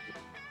sea.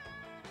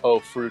 Oh,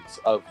 fruits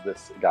of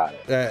this. Got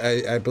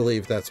it. I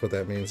believe that's what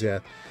that means. Yeah.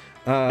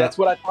 That's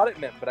what I thought it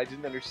meant, but I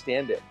didn't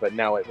understand it. But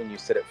now, when you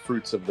said it,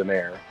 fruits of the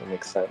mare, it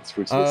makes sense.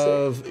 Fruits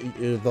of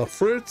the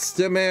fruits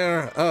de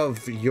mer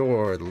of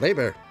your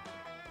labor.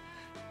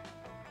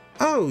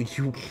 Oh,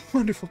 you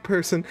wonderful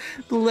person.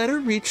 The letter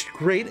reached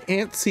Great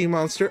Aunt Sea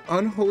Monster,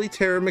 Unholy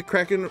Terror,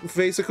 McCracken,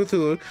 Face of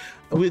Cthulhu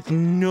with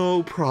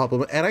no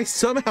problem. And I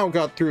somehow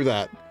got through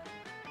that.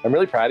 I'm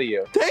really proud of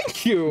you.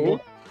 Thank you.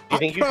 You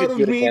think I'm proud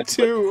of me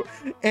too.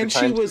 And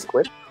she was...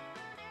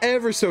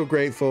 ever so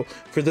grateful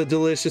for the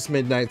delicious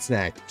midnight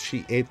snack.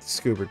 She ate the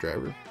scuba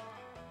driver.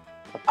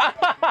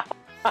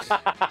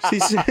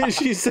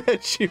 She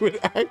said she would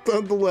act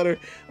on the letter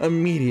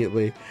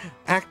immediately.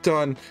 Act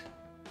on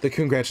the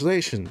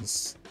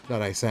congratulations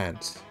that I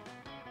sent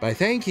by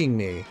thanking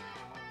me,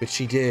 which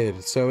she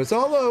did. So it's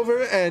all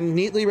over and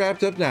neatly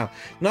wrapped up now.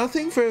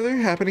 Nothing further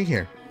happening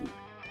here.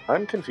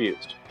 I'm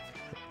confused.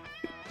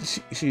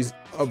 She's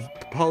a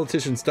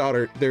politician's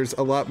daughter. There's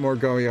a lot more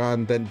going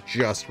on than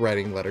just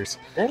writing letters.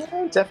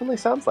 It definitely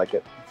sounds like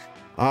it.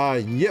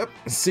 Yep.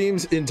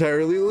 Seems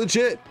entirely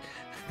legit.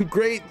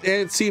 Great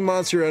anti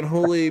monster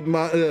unholy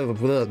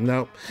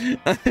no.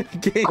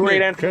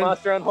 Great anti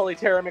monster unholy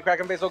terror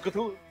McCracken Basil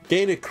Cthulhu.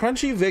 Gain a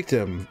crunchy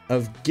victim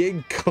of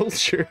gig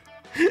culture.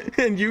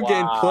 And you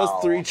gain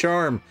 +3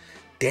 charm.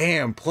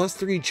 Damn,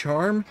 +3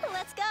 charm?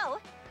 Let's go.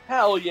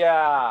 Hell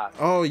yeah.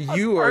 Oh,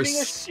 you are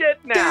shit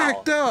now.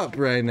 stacked up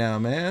right now,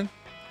 man.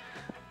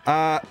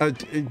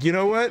 You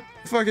know what?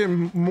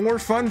 Fucking more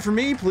fun for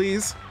me,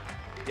 please.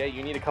 Yeah,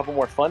 you need a couple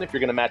more fun if you're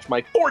gonna match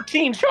my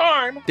 14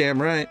 charm.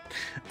 Damn right.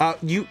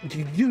 You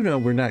know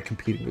we're not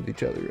competing with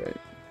each other, right?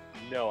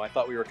 No, I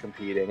thought we were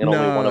competing, and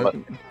only one of us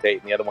can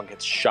date, and the other one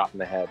gets shot in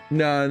the head.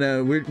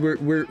 No,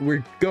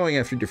 we're going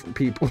after different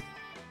people.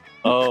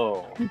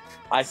 Oh,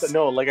 I thought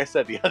no. Like I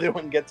said, the other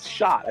one gets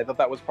shot. I thought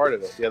that was part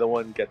of it. The other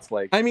one gets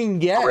like. I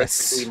mean, yes.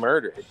 Horrifically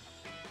murdered.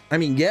 I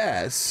mean,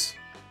 yes.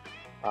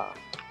 Ah,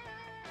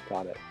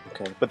 got it.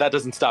 Okay, but that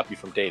doesn't stop you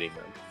from dating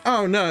them.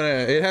 Oh no,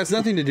 it has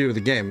nothing to do with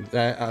the game.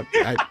 I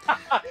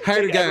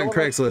hired a guy on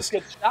Craigslist.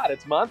 Get shot.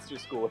 It's monster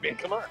school. I mean,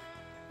 come on.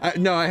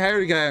 No, I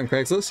hired a guy on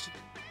Craigslist.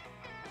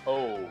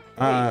 Oh.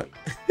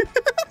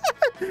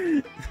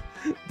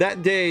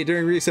 That day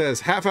during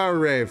recess, half-hour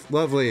rave,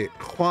 lovely.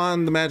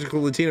 Juan, the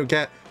magical Latino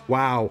cat.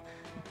 Wow,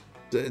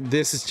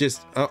 this is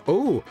just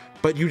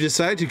but you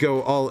decide to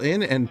go all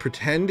in and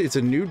pretend it's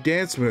a new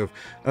dance move,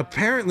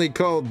 apparently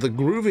called the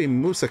groovy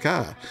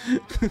musaka.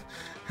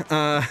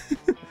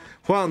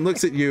 Juan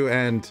looks at you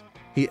and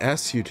he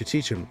asks you to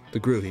teach him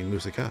the groovy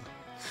musaka.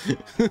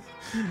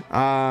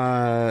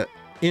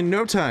 In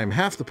no time,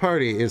 half the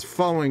party is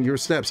following your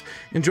steps,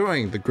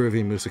 enjoying the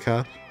groovy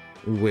musaka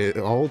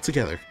all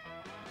together.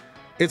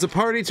 It's a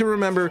party to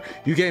remember,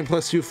 you gain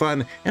 +2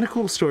 fun, and a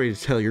cool story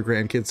to tell your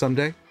grandkids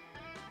someday.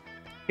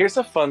 Here's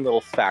a fun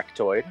little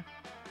factoid,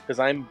 because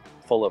I'm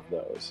full of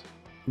those.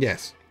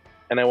 Yes.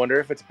 And I wonder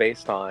if it's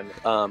based on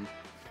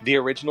the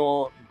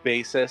original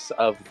basis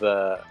of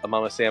the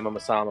Amama-se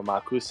Amama-sa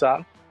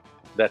Amamakusa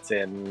that's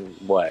in,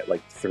 what,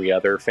 like 3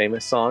 other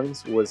famous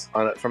songs, was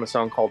from a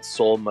song called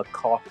Soul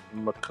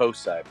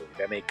Makosa, I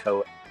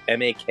believe.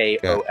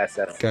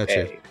 M-A-K-O-S-S-A.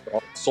 Gotcha.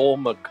 Soul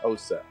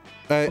Makosa.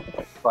 So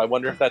I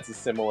wonder if that's a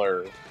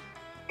similar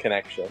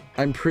connection.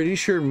 I'm pretty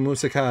sure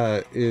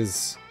moussaka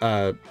is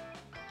a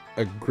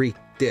Greek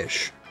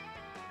dish.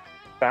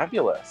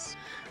 Fabulous.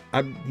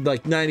 I'm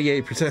like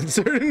 98%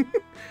 certain.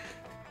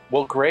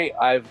 Well, great.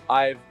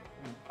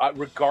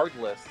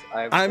 Regardless,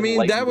 I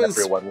mean, that was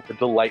everyone with a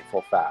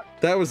delightful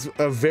fact. That was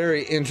a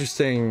very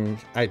interesting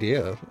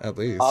idea, at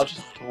least. I'll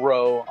just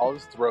throw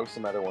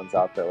some other ones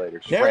out there later.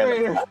 Just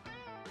random.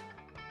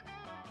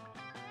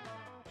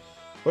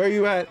 Where are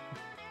you at?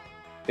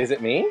 Is it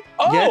me?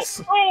 Oh,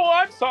 yes. Oh,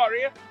 I'm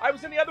sorry. I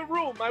was in the other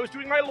room. I was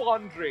doing my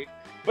laundry.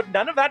 But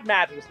none of that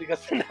matters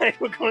because tonight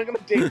we're going on a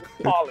date with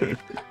Polly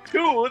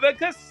to the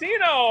casino.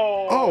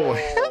 Oh,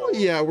 hell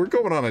yeah. We're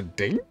going on a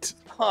date?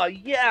 Oh,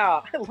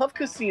 yeah. I love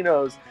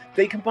casinos.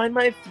 They combine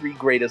my 3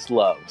 greatest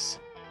loves.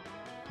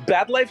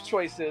 Bad life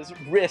choices,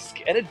 risk,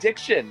 and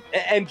addiction,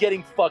 and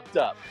getting fucked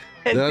up.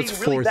 And that's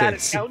being really 4 bad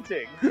things. at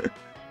counting.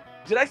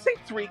 Did I say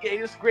 3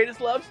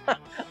 greatest loves?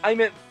 I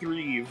meant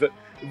 3.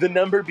 The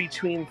number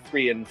between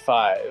 3 and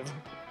 5.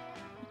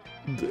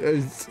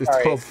 It's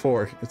Sorry. called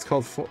 4. It's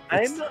called 4.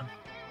 I'm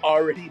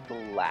already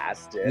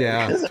blasted.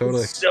 Yeah,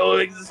 totally. I'm so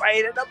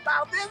excited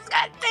about this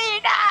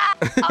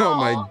casino. Oh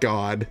my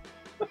god.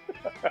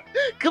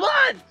 Come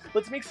on,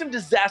 let's make some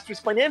disastrous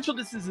financial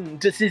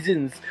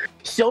decisions.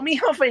 Show me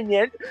how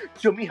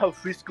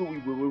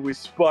fiscally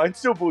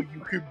responsible you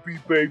can be,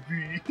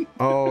 baby.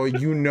 Oh,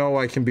 you know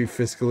I can be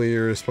fiscally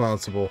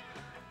irresponsible.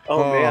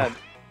 Oh man,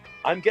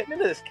 I'm getting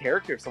into this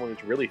character of someone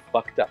who's really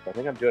fucked up. I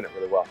think I'm doing it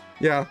really well.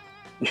 Yeah.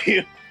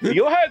 You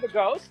heard the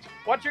ghost.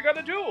 What you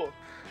gonna do?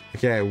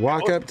 Okay,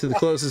 walk up to the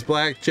closest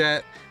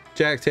blackjack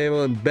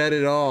table and bet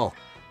it all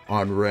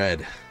on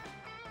red.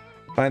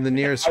 Find the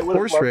nearest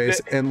horse race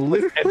and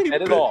literally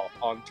bet it all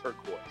on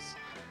turquoise.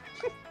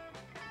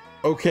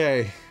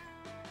 Okay.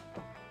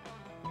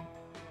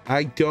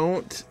 I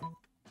don't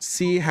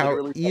see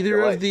how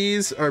either of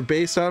these are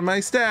based on my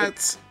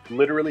stats.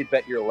 Literally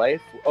bet your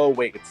life? Oh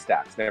wait, it's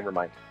stats. Never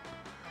mind.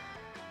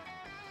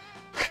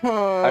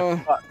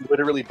 I thought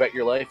literally bet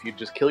your life, you'd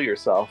just kill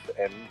yourself,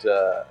 and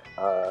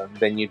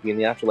then you'd be in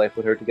the afterlife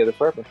with her together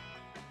forever.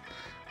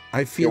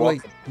 I feel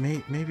like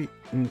maybe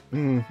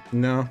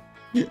no.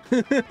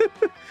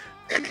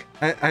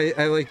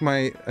 I like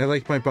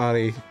my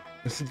body.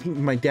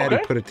 My daddy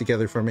put it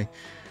together for me.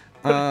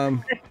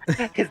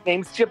 His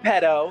name's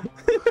Geppetto.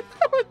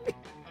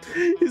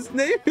 His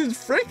name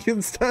is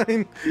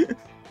Frankenstein.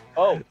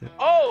 Oh,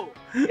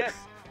 yes.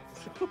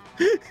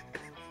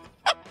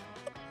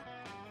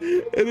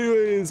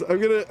 Anyways,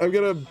 I'm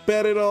gonna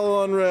bet it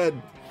all on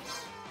red.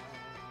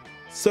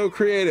 So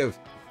creative.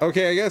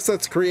 Okay, I guess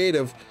that's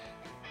creative.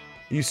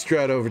 You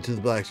strut over to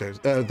the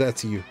blackjack.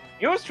 That's you.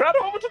 You strut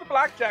over to the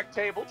blackjack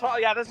table.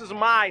 Yeah, this is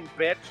mine,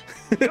 bitch.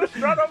 You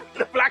strut over to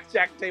the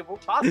blackjack table,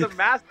 toss a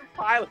massive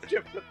pile of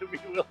chips at the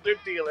bewildered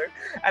dealer,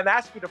 and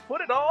ask you to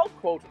put it all,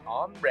 quote,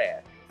 on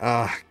red.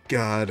 Ah,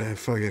 God, I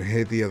fucking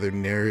hate the other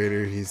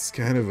narrator. He's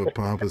kind of a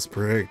pompous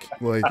prick.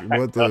 Like,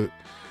 what the...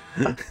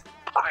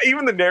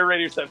 Even the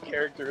narrators have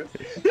characters.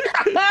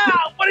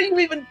 What are you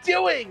even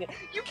doing?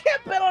 You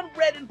can't bet on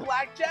red and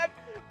blackjack.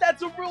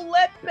 That's a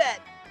roulette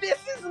bet. This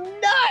is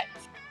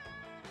nuts.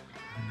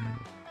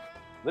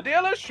 The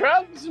dealer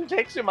shrugs and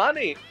takes your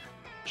money.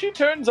 She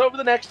turns over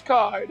the next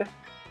card.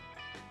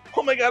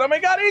 Oh my god,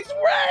 it's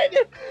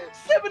red!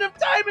 7 of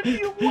diamonds,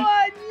 you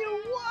won!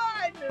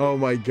 Oh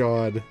my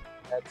god.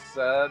 That's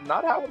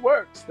not how it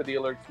works, the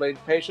dealer explains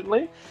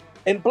patiently.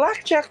 In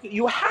blackjack,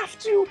 you have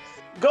to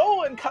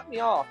go and cut me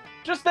off.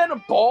 Just then a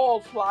ball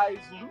flies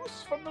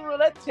loose from the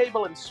roulette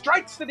table and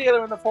strikes the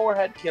dealer in the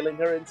forehead, killing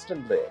her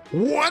instantly.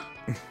 What?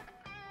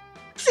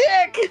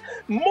 Sick!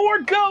 More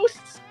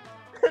ghosts!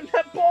 And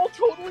that ball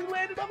totally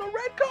landed on the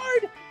red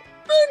card!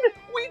 Then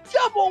we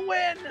double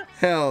win!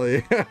 Hell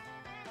yeah.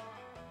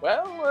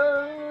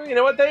 Well, you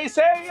know what they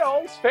say,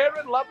 all's fair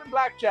in love and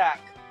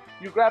blackjack.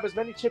 You grab as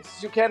many chips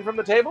as you can from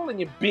the table and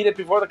you beat it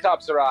before the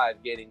cops arrive,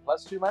 gaining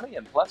 +2 money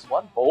and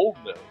 +1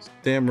 boldness.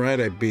 Damn right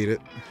I beat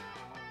it.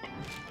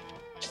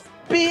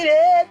 Beat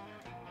it!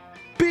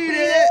 Beat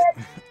it!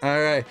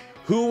 Alright,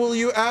 who will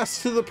you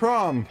ask to the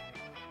prom?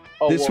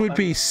 Oh, This would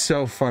be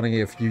so funny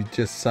if you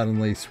just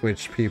suddenly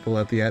switched people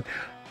at the end.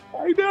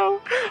 I know.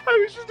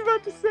 I was just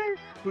about to say.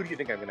 Who do you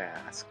think I'm going to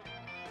ask?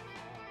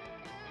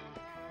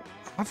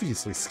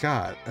 Obviously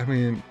Scott. I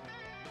mean...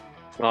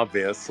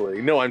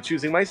 Obviously. No, I'm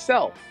choosing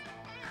myself.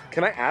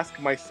 Can I ask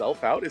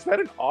myself out? Is that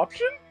an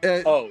option?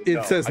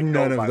 It says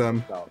none of them.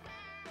 Myself.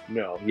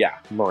 No, yeah,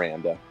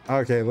 Miranda.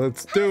 Okay,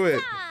 let's do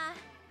it.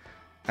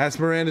 Ask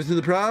Miranda to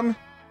the prom?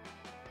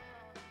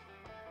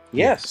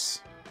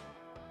 Yes.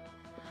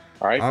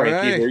 All right,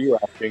 Frankie, right. who are you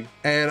asking?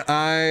 And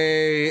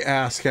I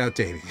ask out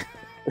dating.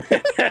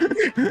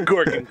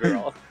 Gorgon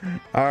girl.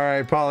 All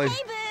right, Polly.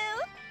 Hey, boo!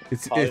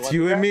 It's Polly it's wants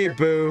you a and me,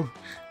 cracker. boo.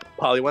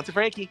 Polly wants a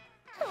Frankie.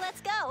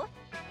 Let's go.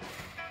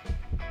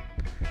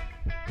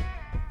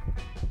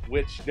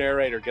 Which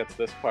narrator gets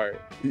this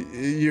part?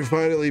 You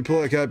finally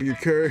pluck up your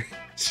courage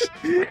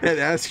and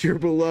ask your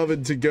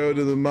beloved to go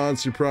to the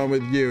monster prom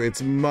with you.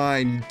 It's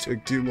mine. You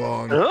took too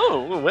long.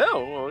 Oh,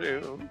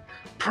 well,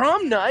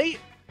 prom night?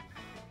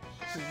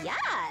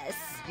 Yes.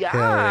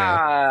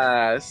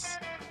 Yes.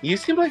 You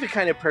seem like the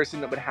kind of person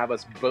that would have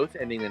us both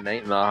ending the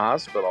night in the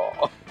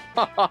hospital.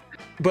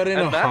 But in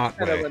and a that's hot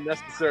kind way. of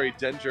unnecessary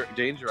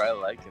danger I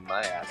like in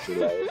my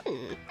afterlife.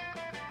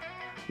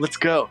 Let's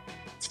go.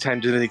 It's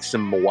time to make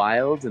some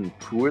wild and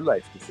poor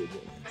life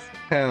decisions.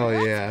 Hell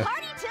Let's yeah.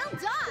 party till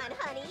dawn,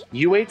 honey.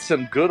 You ate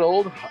some good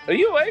old...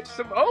 You ate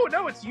some... Oh,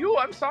 no, it's you.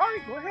 I'm sorry.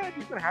 Go ahead.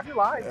 You can have your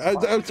line.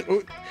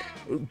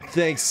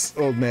 Thanks,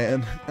 old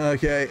man.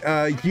 Okay,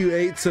 you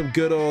ate some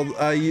good old...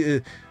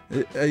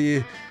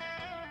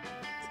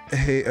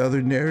 Hey,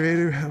 other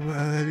narrator, how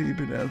do you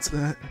pronounce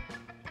that?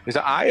 It's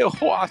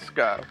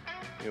ayahuasca.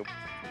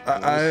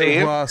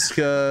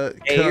 Ayahuasca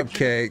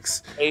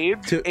cupcakes.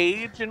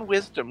 Age and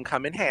wisdom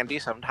come in handy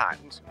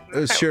sometimes.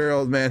 Sure,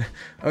 old man.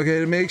 Okay,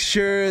 to make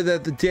sure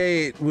that the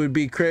date would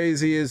be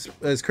crazy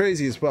as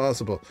crazy as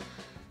possible.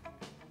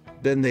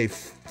 Then they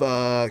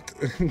fucked.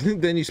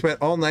 Then you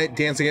spent all night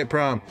dancing at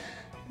prom.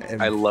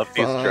 And I love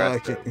these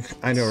dresses.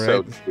 I know, right?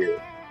 So cute.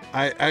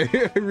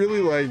 I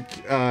really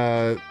like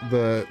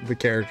the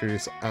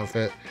character's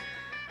outfit.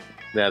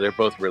 Yeah, they're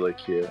both really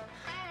cute.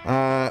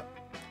 Or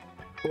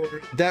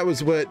that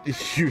was what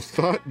you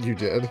thought you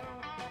did.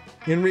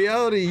 In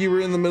reality, you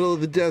were in the middle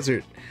of the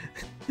desert,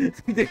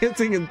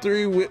 dancing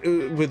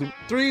with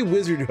three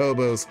wizard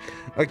hobos,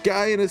 a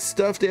guy in a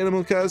stuffed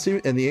animal costume,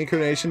 and the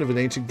incarnation of an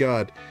ancient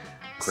god.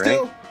 Great.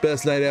 Still,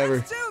 best night ever.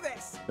 Let's do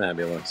this.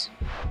 Fabulous.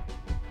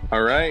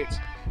 All right.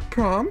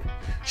 Prom?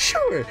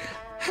 Sure.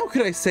 How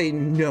could I say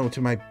no to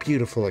my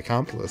beautiful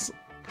accomplice?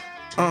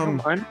 I'm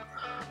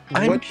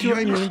What do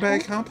I mean by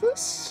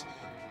accomplice?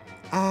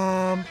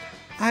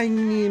 I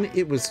mean,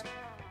 it was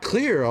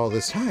clear all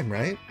this time,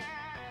 right?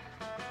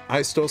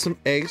 I stole some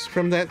eggs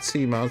from that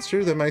sea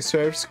monster, then my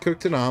serfs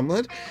cooked an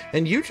omelet,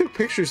 and you took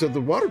pictures of the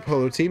water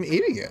polo team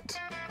eating it.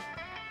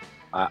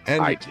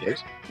 I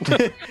did.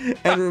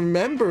 And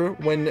remember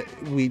when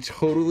we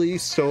totally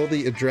stole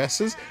the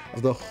addresses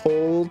of the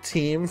whole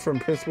team from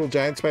Principal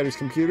Giant Spider's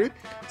computer?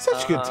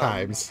 Such good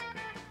times.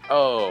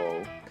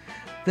 Oh.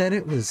 Then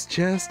it was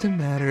just a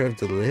matter of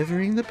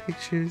delivering the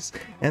pictures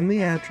and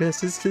the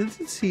addresses to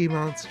the sea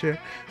monster,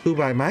 who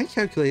by my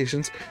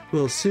calculations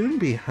will soon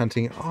be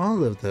hunting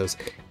all of those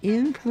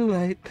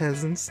impolite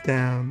peasants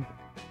down.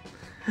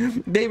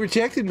 They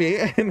rejected me,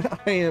 and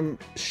I am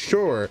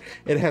sure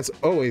it has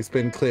always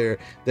been clear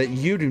that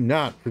you do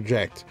not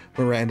reject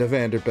Miranda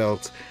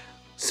Vanderbilt.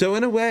 So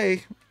in a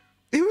way,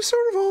 it was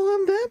sort of all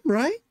on them,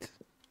 right?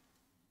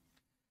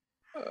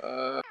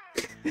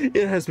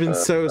 It has been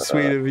so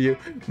sweet of you,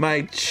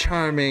 my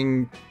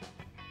charming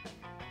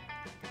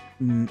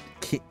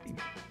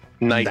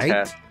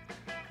Night.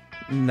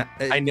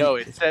 I know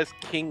it says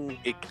king.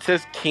 It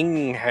says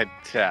king head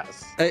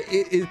test.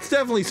 It's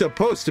definitely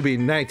supposed to be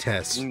night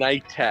test.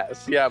 Night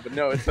test. Yeah, but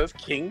no, it says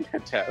king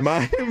head test.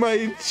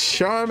 My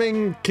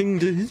charming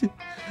king.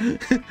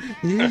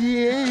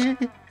 Yeah.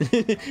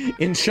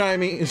 in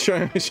shining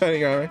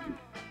armor.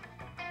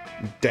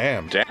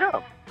 Damn.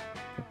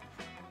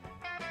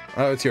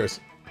 Oh, it's yours.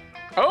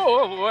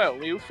 Oh,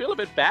 well, you feel a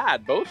bit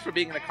bad, both for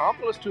being an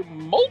accomplice to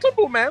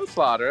multiple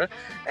manslaughter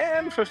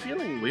and for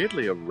feeling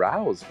weirdly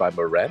aroused by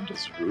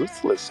Miranda's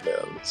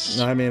ruthlessness.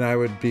 I mean, I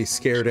would be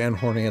scared and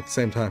horny at the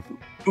same time.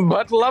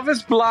 But love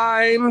is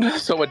blind,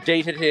 so a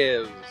date it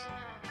is.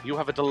 You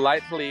have a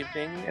delightful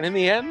evening, and in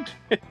the end,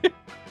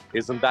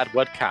 isn't that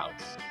what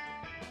counts?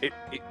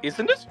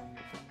 Isn't it?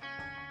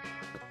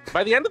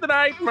 By the end of the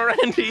night,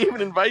 Miranda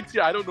even invites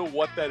you. I don't know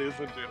what that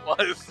isn't it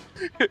was.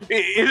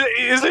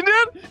 Isn't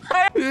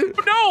it?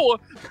 No!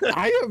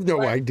 I have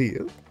no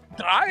idea.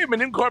 I am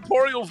an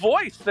incorporeal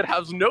voice that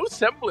has no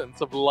semblance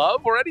of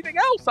love or anything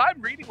else.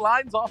 I'm reading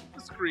lines off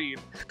the screen.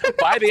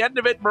 By the end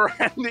of it,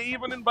 Miranda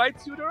even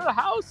invites you to her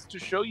house to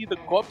show you the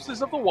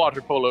corpses of the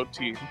water polo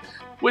team,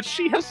 which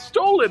she has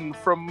stolen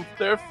from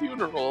their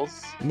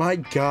funerals. My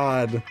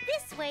God.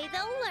 This way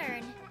they'll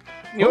learn.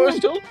 You're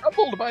still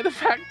troubled by the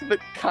fact that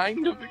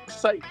kind of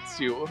excites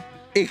you.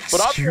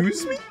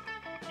 Excuse me?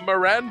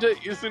 Miranda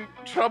isn't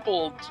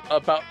troubled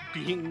about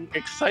being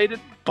excited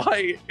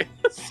by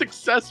a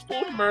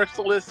successful,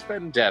 merciless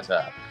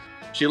vendetta.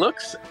 She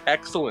looks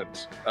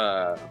excellent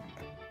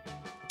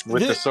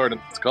with the sword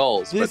and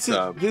skulls. This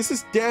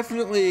is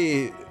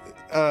definitely...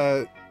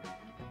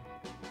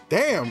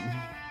 damn.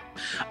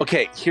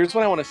 Okay, here's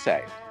what I want to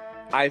say.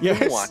 I've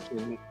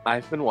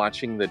been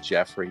watching the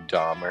Jeffrey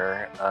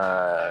Dahmer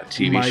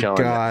TV show. My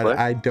God, on Netflix.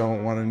 I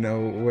don't want to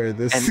know where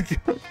this is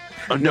going.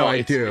 Oh, no,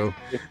 I do.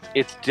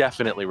 It's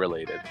definitely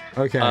related.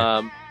 Okay.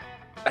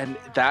 And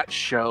that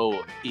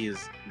show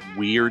is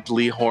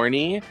weirdly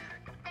horny.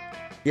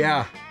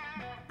 Yeah.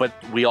 But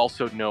we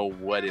also know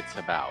what it's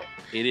about.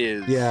 It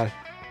is. Yeah.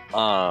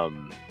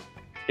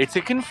 It's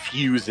a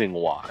confusing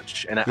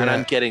watch, and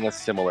I'm getting a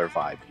similar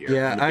vibe here.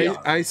 Yeah,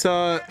 I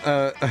saw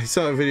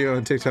a video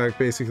on TikTok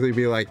basically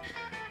be like,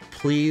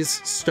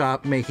 please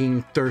stop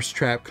making thirst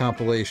trap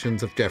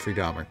compilations of Jeffrey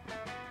Dahmer.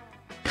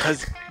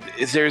 Because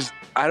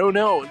I don't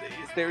know,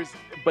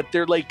 but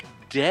they're like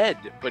dead,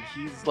 but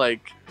he's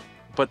like,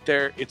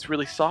 it's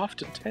really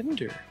soft and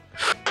tender.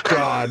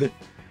 God.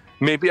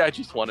 Maybe I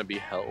just want to be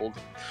held.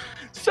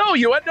 So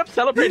you end up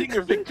celebrating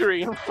your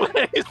victory and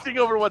placing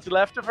over what's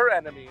left of her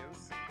enemies.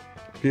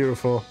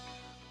 Beautiful.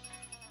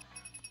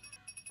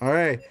 All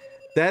right.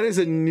 That is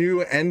a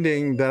new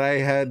ending that I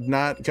had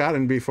not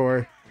gotten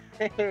before.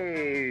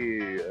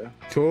 Hey.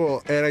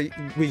 Cool. And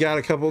we got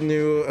a couple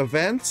new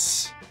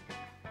events.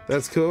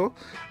 That's cool.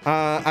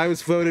 I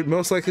was voted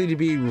most likely to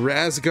be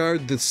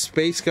Razgard, the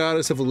space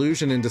goddess of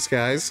illusion in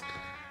disguise.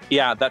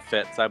 Yeah, that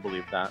fits. I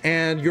believe that.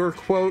 And your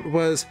quote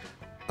was,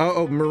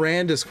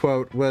 Miranda's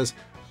quote was,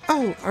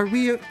 "Oh, are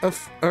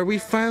we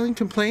filing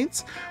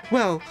complaints?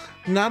 Well,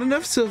 not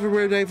enough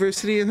silverware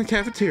diversity in the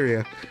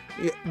cafeteria."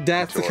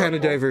 That's the kind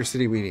of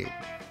diversity we need.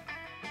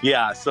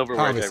 Yeah,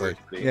 silverware Obviously.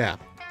 diversity. Yeah.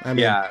 I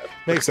mean,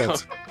 makes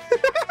sense.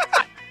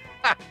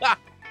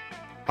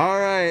 All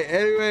right.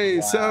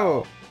 Anyway,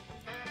 So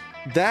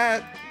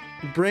that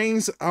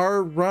brings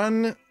our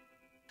run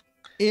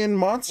in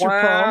Monster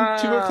Prom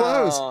to a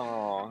close.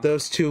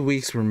 Those 2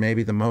 weeks were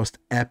maybe the most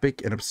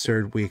epic and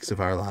absurd weeks of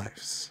our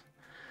lives.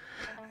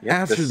 Yep,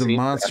 After the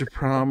Monster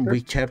Prom,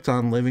 we kept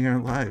on living our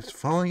lives,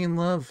 falling in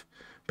love,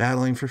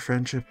 battling for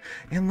friendship,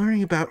 and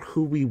learning about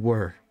who we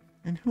were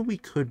and who we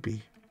could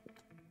be.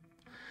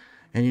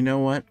 And you know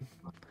what?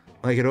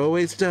 Like it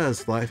always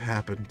does, life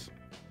happened.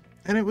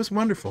 And it was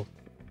wonderful.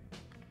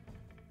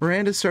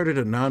 Miranda started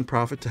a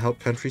non-profit to help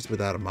countries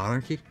without a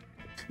monarchy.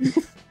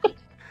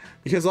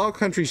 Because all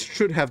countries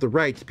should have the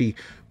right to be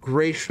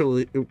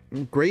graciously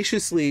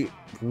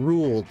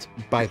ruled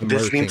by the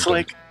This merchant. needs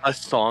like a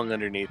song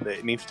underneath it.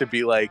 It needs to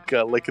be like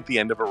at the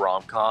end of a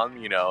rom-com,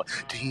 you know.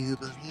 Do you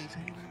believe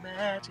in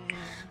magic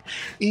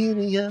in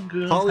a young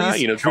girl's heart?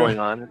 You know, going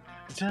on.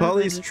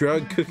 Polly's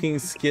drug cooking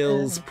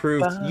skills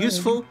proved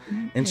useful,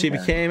 and she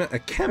became a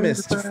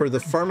chemist for the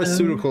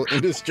pharmaceutical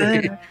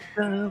industry.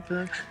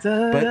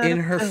 But in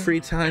her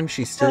free time,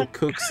 she still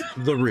cooks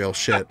the real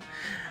shit.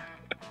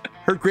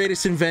 Her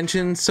greatest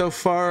inventions so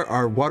far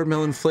are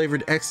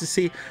watermelon-flavored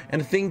ecstasy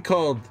and a thing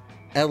called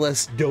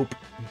LS Dope.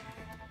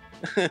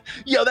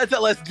 Yo, that's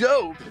LS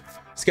Dope!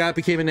 Scott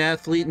became an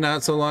athlete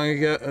not so long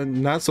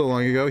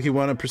ago. He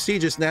won a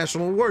prestigious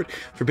national award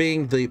for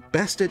being the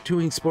best at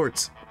doing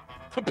sports.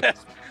 The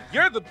best.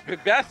 You're the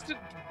best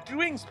at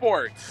doing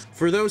sports.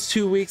 For those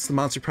 2 weeks, the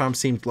Monster Prom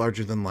seemed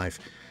larger than life,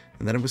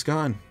 and then it was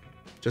gone.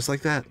 Just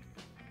like that.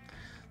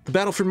 The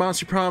battle for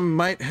Monster Prom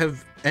might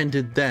have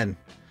ended then,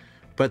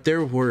 but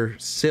there were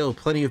still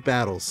plenty of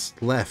battles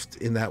left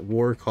in that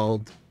war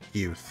called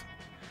youth.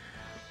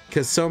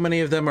 Because so many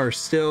of them are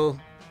still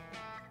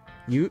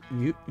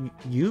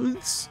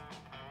youths?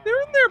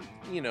 They're in their,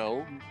 you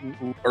know,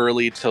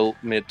 early to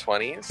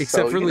mid-20s.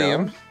 Except for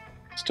Liam.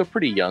 Still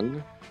pretty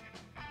young.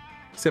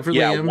 Except for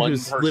Yeah, Liam, one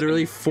who's person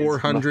literally is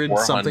 400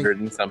 something. 400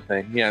 and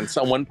something. Yeah, and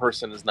so one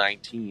person is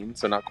 19,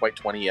 so not quite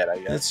 20 yet, I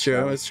guess. That's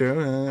true, that's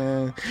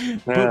true.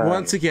 But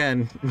once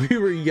again, we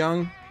were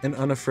young and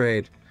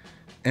unafraid,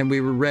 and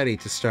we were ready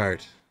to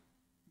start.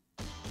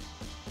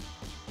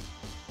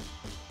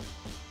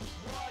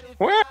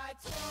 Well,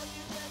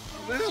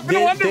 this has been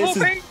a wonderful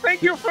thing.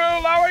 Thank you for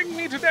allowing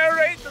me to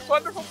narrate this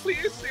wonderful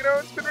piece. You know,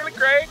 it's been really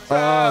great.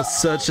 Oh,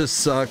 such a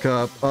suck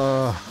up.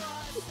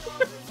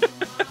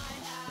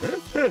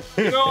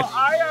 You know,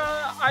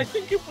 I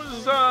think it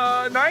was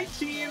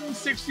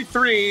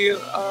 1963 when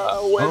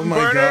oh my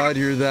Bernard god,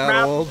 you're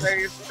that old.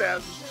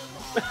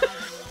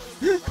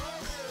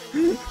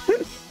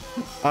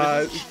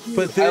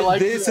 But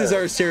this is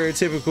our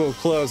stereotypical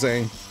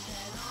closing.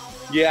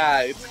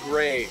 Yeah, it's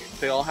great.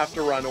 They all have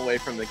to run away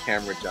from the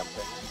camera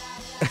jumping.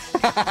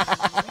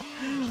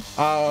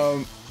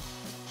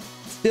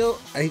 Still,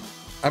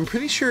 I'm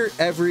pretty sure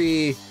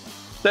every.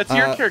 That's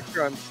your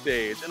character on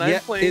stage, and I'm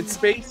playing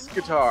bass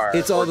guitar.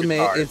 It's all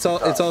it's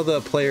all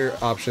the player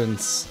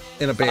options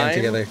in a band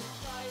together.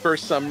 For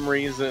some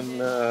reason,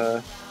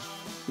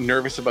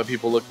 nervous about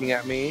people looking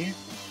at me.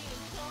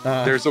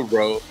 There's a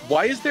row.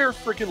 Why is there a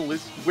freaking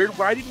list?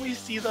 Why didn't we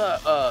see the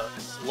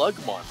slug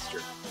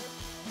monster?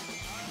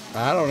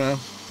 I don't know.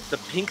 The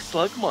pink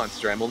slug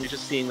monster. I'm only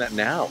just seeing that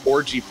now.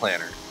 Orgy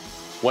planner.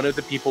 One of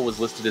the people was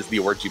listed as the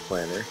orgy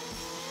planner.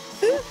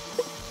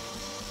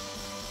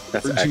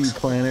 That's orgy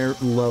planner,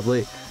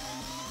 lovely.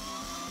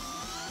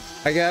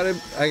 I gotta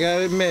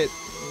admit,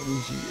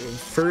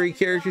 furry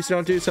characters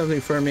don't do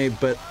something for me,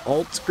 but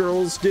alt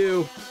girls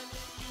do.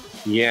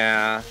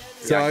 Yeah.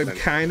 So I'm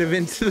kind of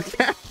into the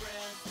cat.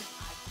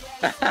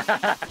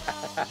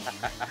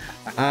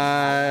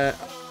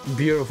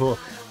 Beautiful.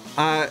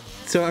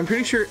 So I'm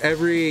pretty sure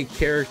every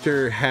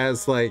character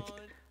has like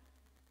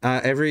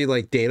every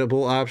like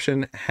dateable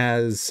option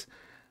has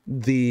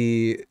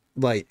the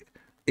like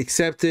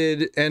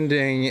accepted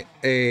ending,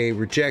 a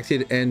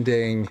rejected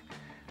ending,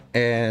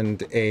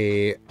 and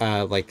a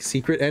like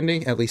secret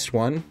ending, at least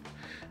one.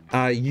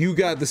 You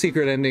got the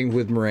secret ending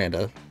with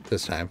Miranda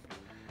this time.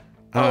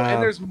 Oh,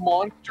 and there's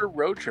Monster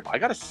Road Trip. I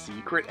got a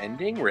secret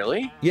ending,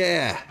 really?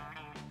 Yeah.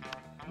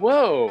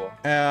 Whoa.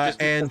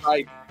 Just and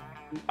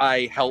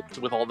I helped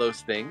with all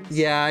those things.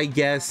 Yeah, I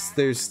guess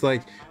there's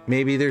like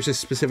maybe there's a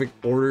specific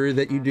order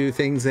that you do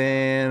things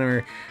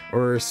in,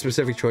 or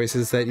specific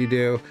choices that you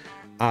do.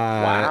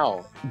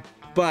 Wow.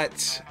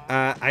 But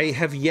I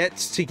have yet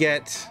to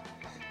get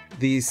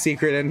the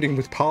secret ending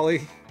with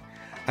Polly.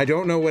 I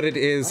don't know what it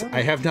is.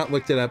 I have not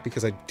looked it up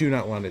because I do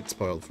not want it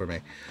spoiled for me.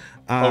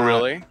 Oh,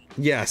 really?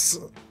 Yes,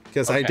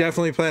 because I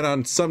definitely plan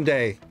on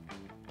someday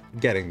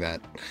getting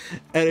that.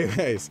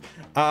 Anyways,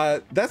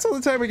 that's all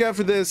the time we got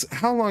for this.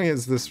 How long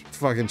has this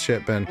fucking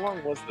shit been? How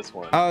long was this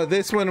one? Oh,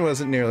 this one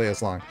wasn't nearly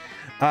as long.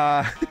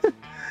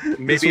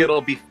 Maybe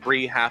it'll be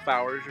 3 half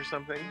hours or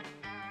something.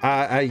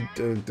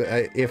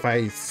 If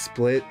I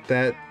split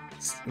that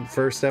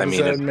first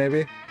episode,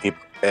 maybe.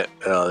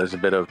 There's a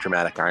bit of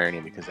dramatic irony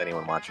because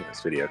anyone watching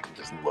this video can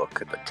just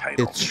look at the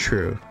title. It's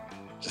true.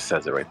 It just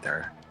says it right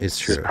there. It's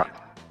true. It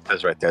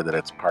says right there that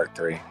it's part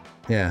 3.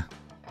 Yeah.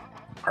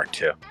 Part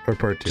 2. Or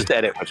part 2. Just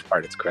edit which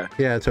part it's correct.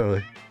 Yeah,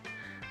 totally.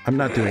 I'm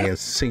not doing a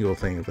single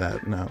thing of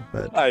that, no,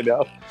 but I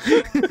know.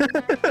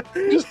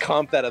 Just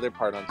comp that other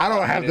part on top. I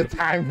don't have the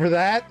time for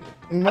that,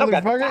 motherfucker.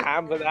 I don't got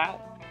time for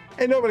that.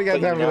 Ain't nobody got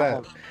time for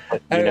that.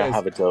 You now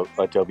have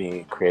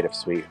Adobe Creative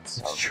Suite.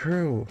 So. It's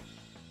true.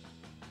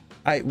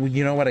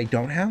 You know what I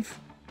don't have?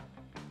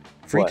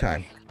 Free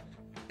time.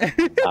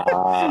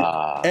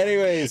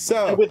 Anyway,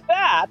 so and with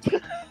that,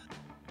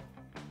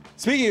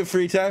 speaking of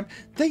free time,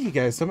 thank you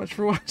guys so much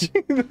for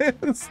watching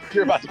this.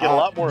 You're about to get a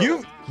lot more.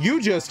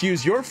 You just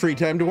used your free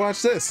time to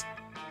watch this.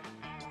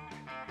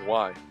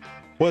 Why?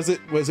 Was it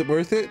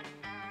worth it?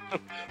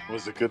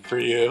 Was it good for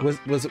you?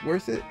 Was it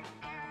worth it?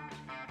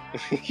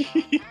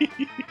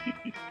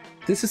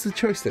 This is the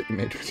choice that you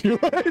made with your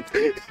life.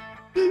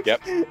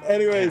 Yep.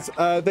 Anyways,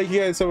 thank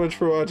you guys so much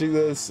for watching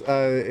this.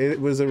 It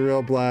was a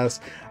real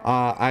blast.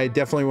 I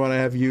definitely want to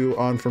have you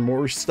on for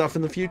more stuff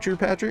in the future,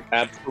 Patrick.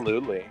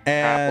 Absolutely.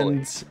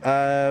 And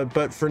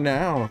but for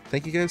now,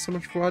 thank you guys so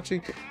much for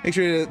watching. Make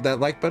sure to hit that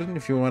like button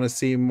if you want to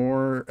see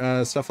more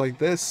stuff like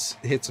this.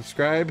 Hit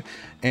subscribe,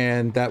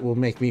 and that will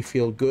make me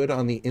feel good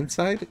on the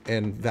inside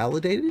and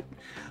validated.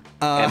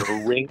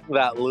 And ring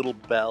that little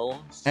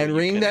bell. So and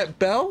ring that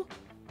bell.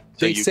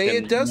 They say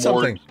it does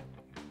something.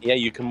 Yeah,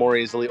 you can more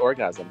easily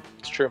orgasm.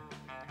 It's true.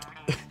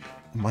 Oh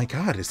my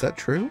God, is that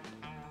true?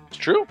 It's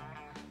true.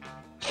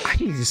 I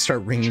need to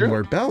start ringing True.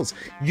 more bells.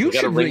 You We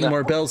gotta should ring ring that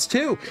more one. bells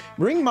too.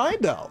 Ring my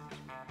bell.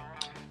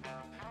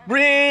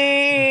 Ring,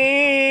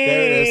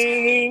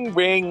 it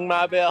ring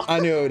my bell. I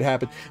knew it would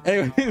happen.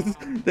 Anyways,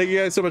 thank you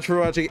guys so much for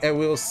watching, and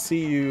we'll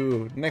see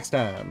you next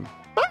time.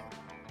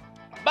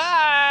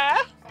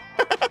 Bye.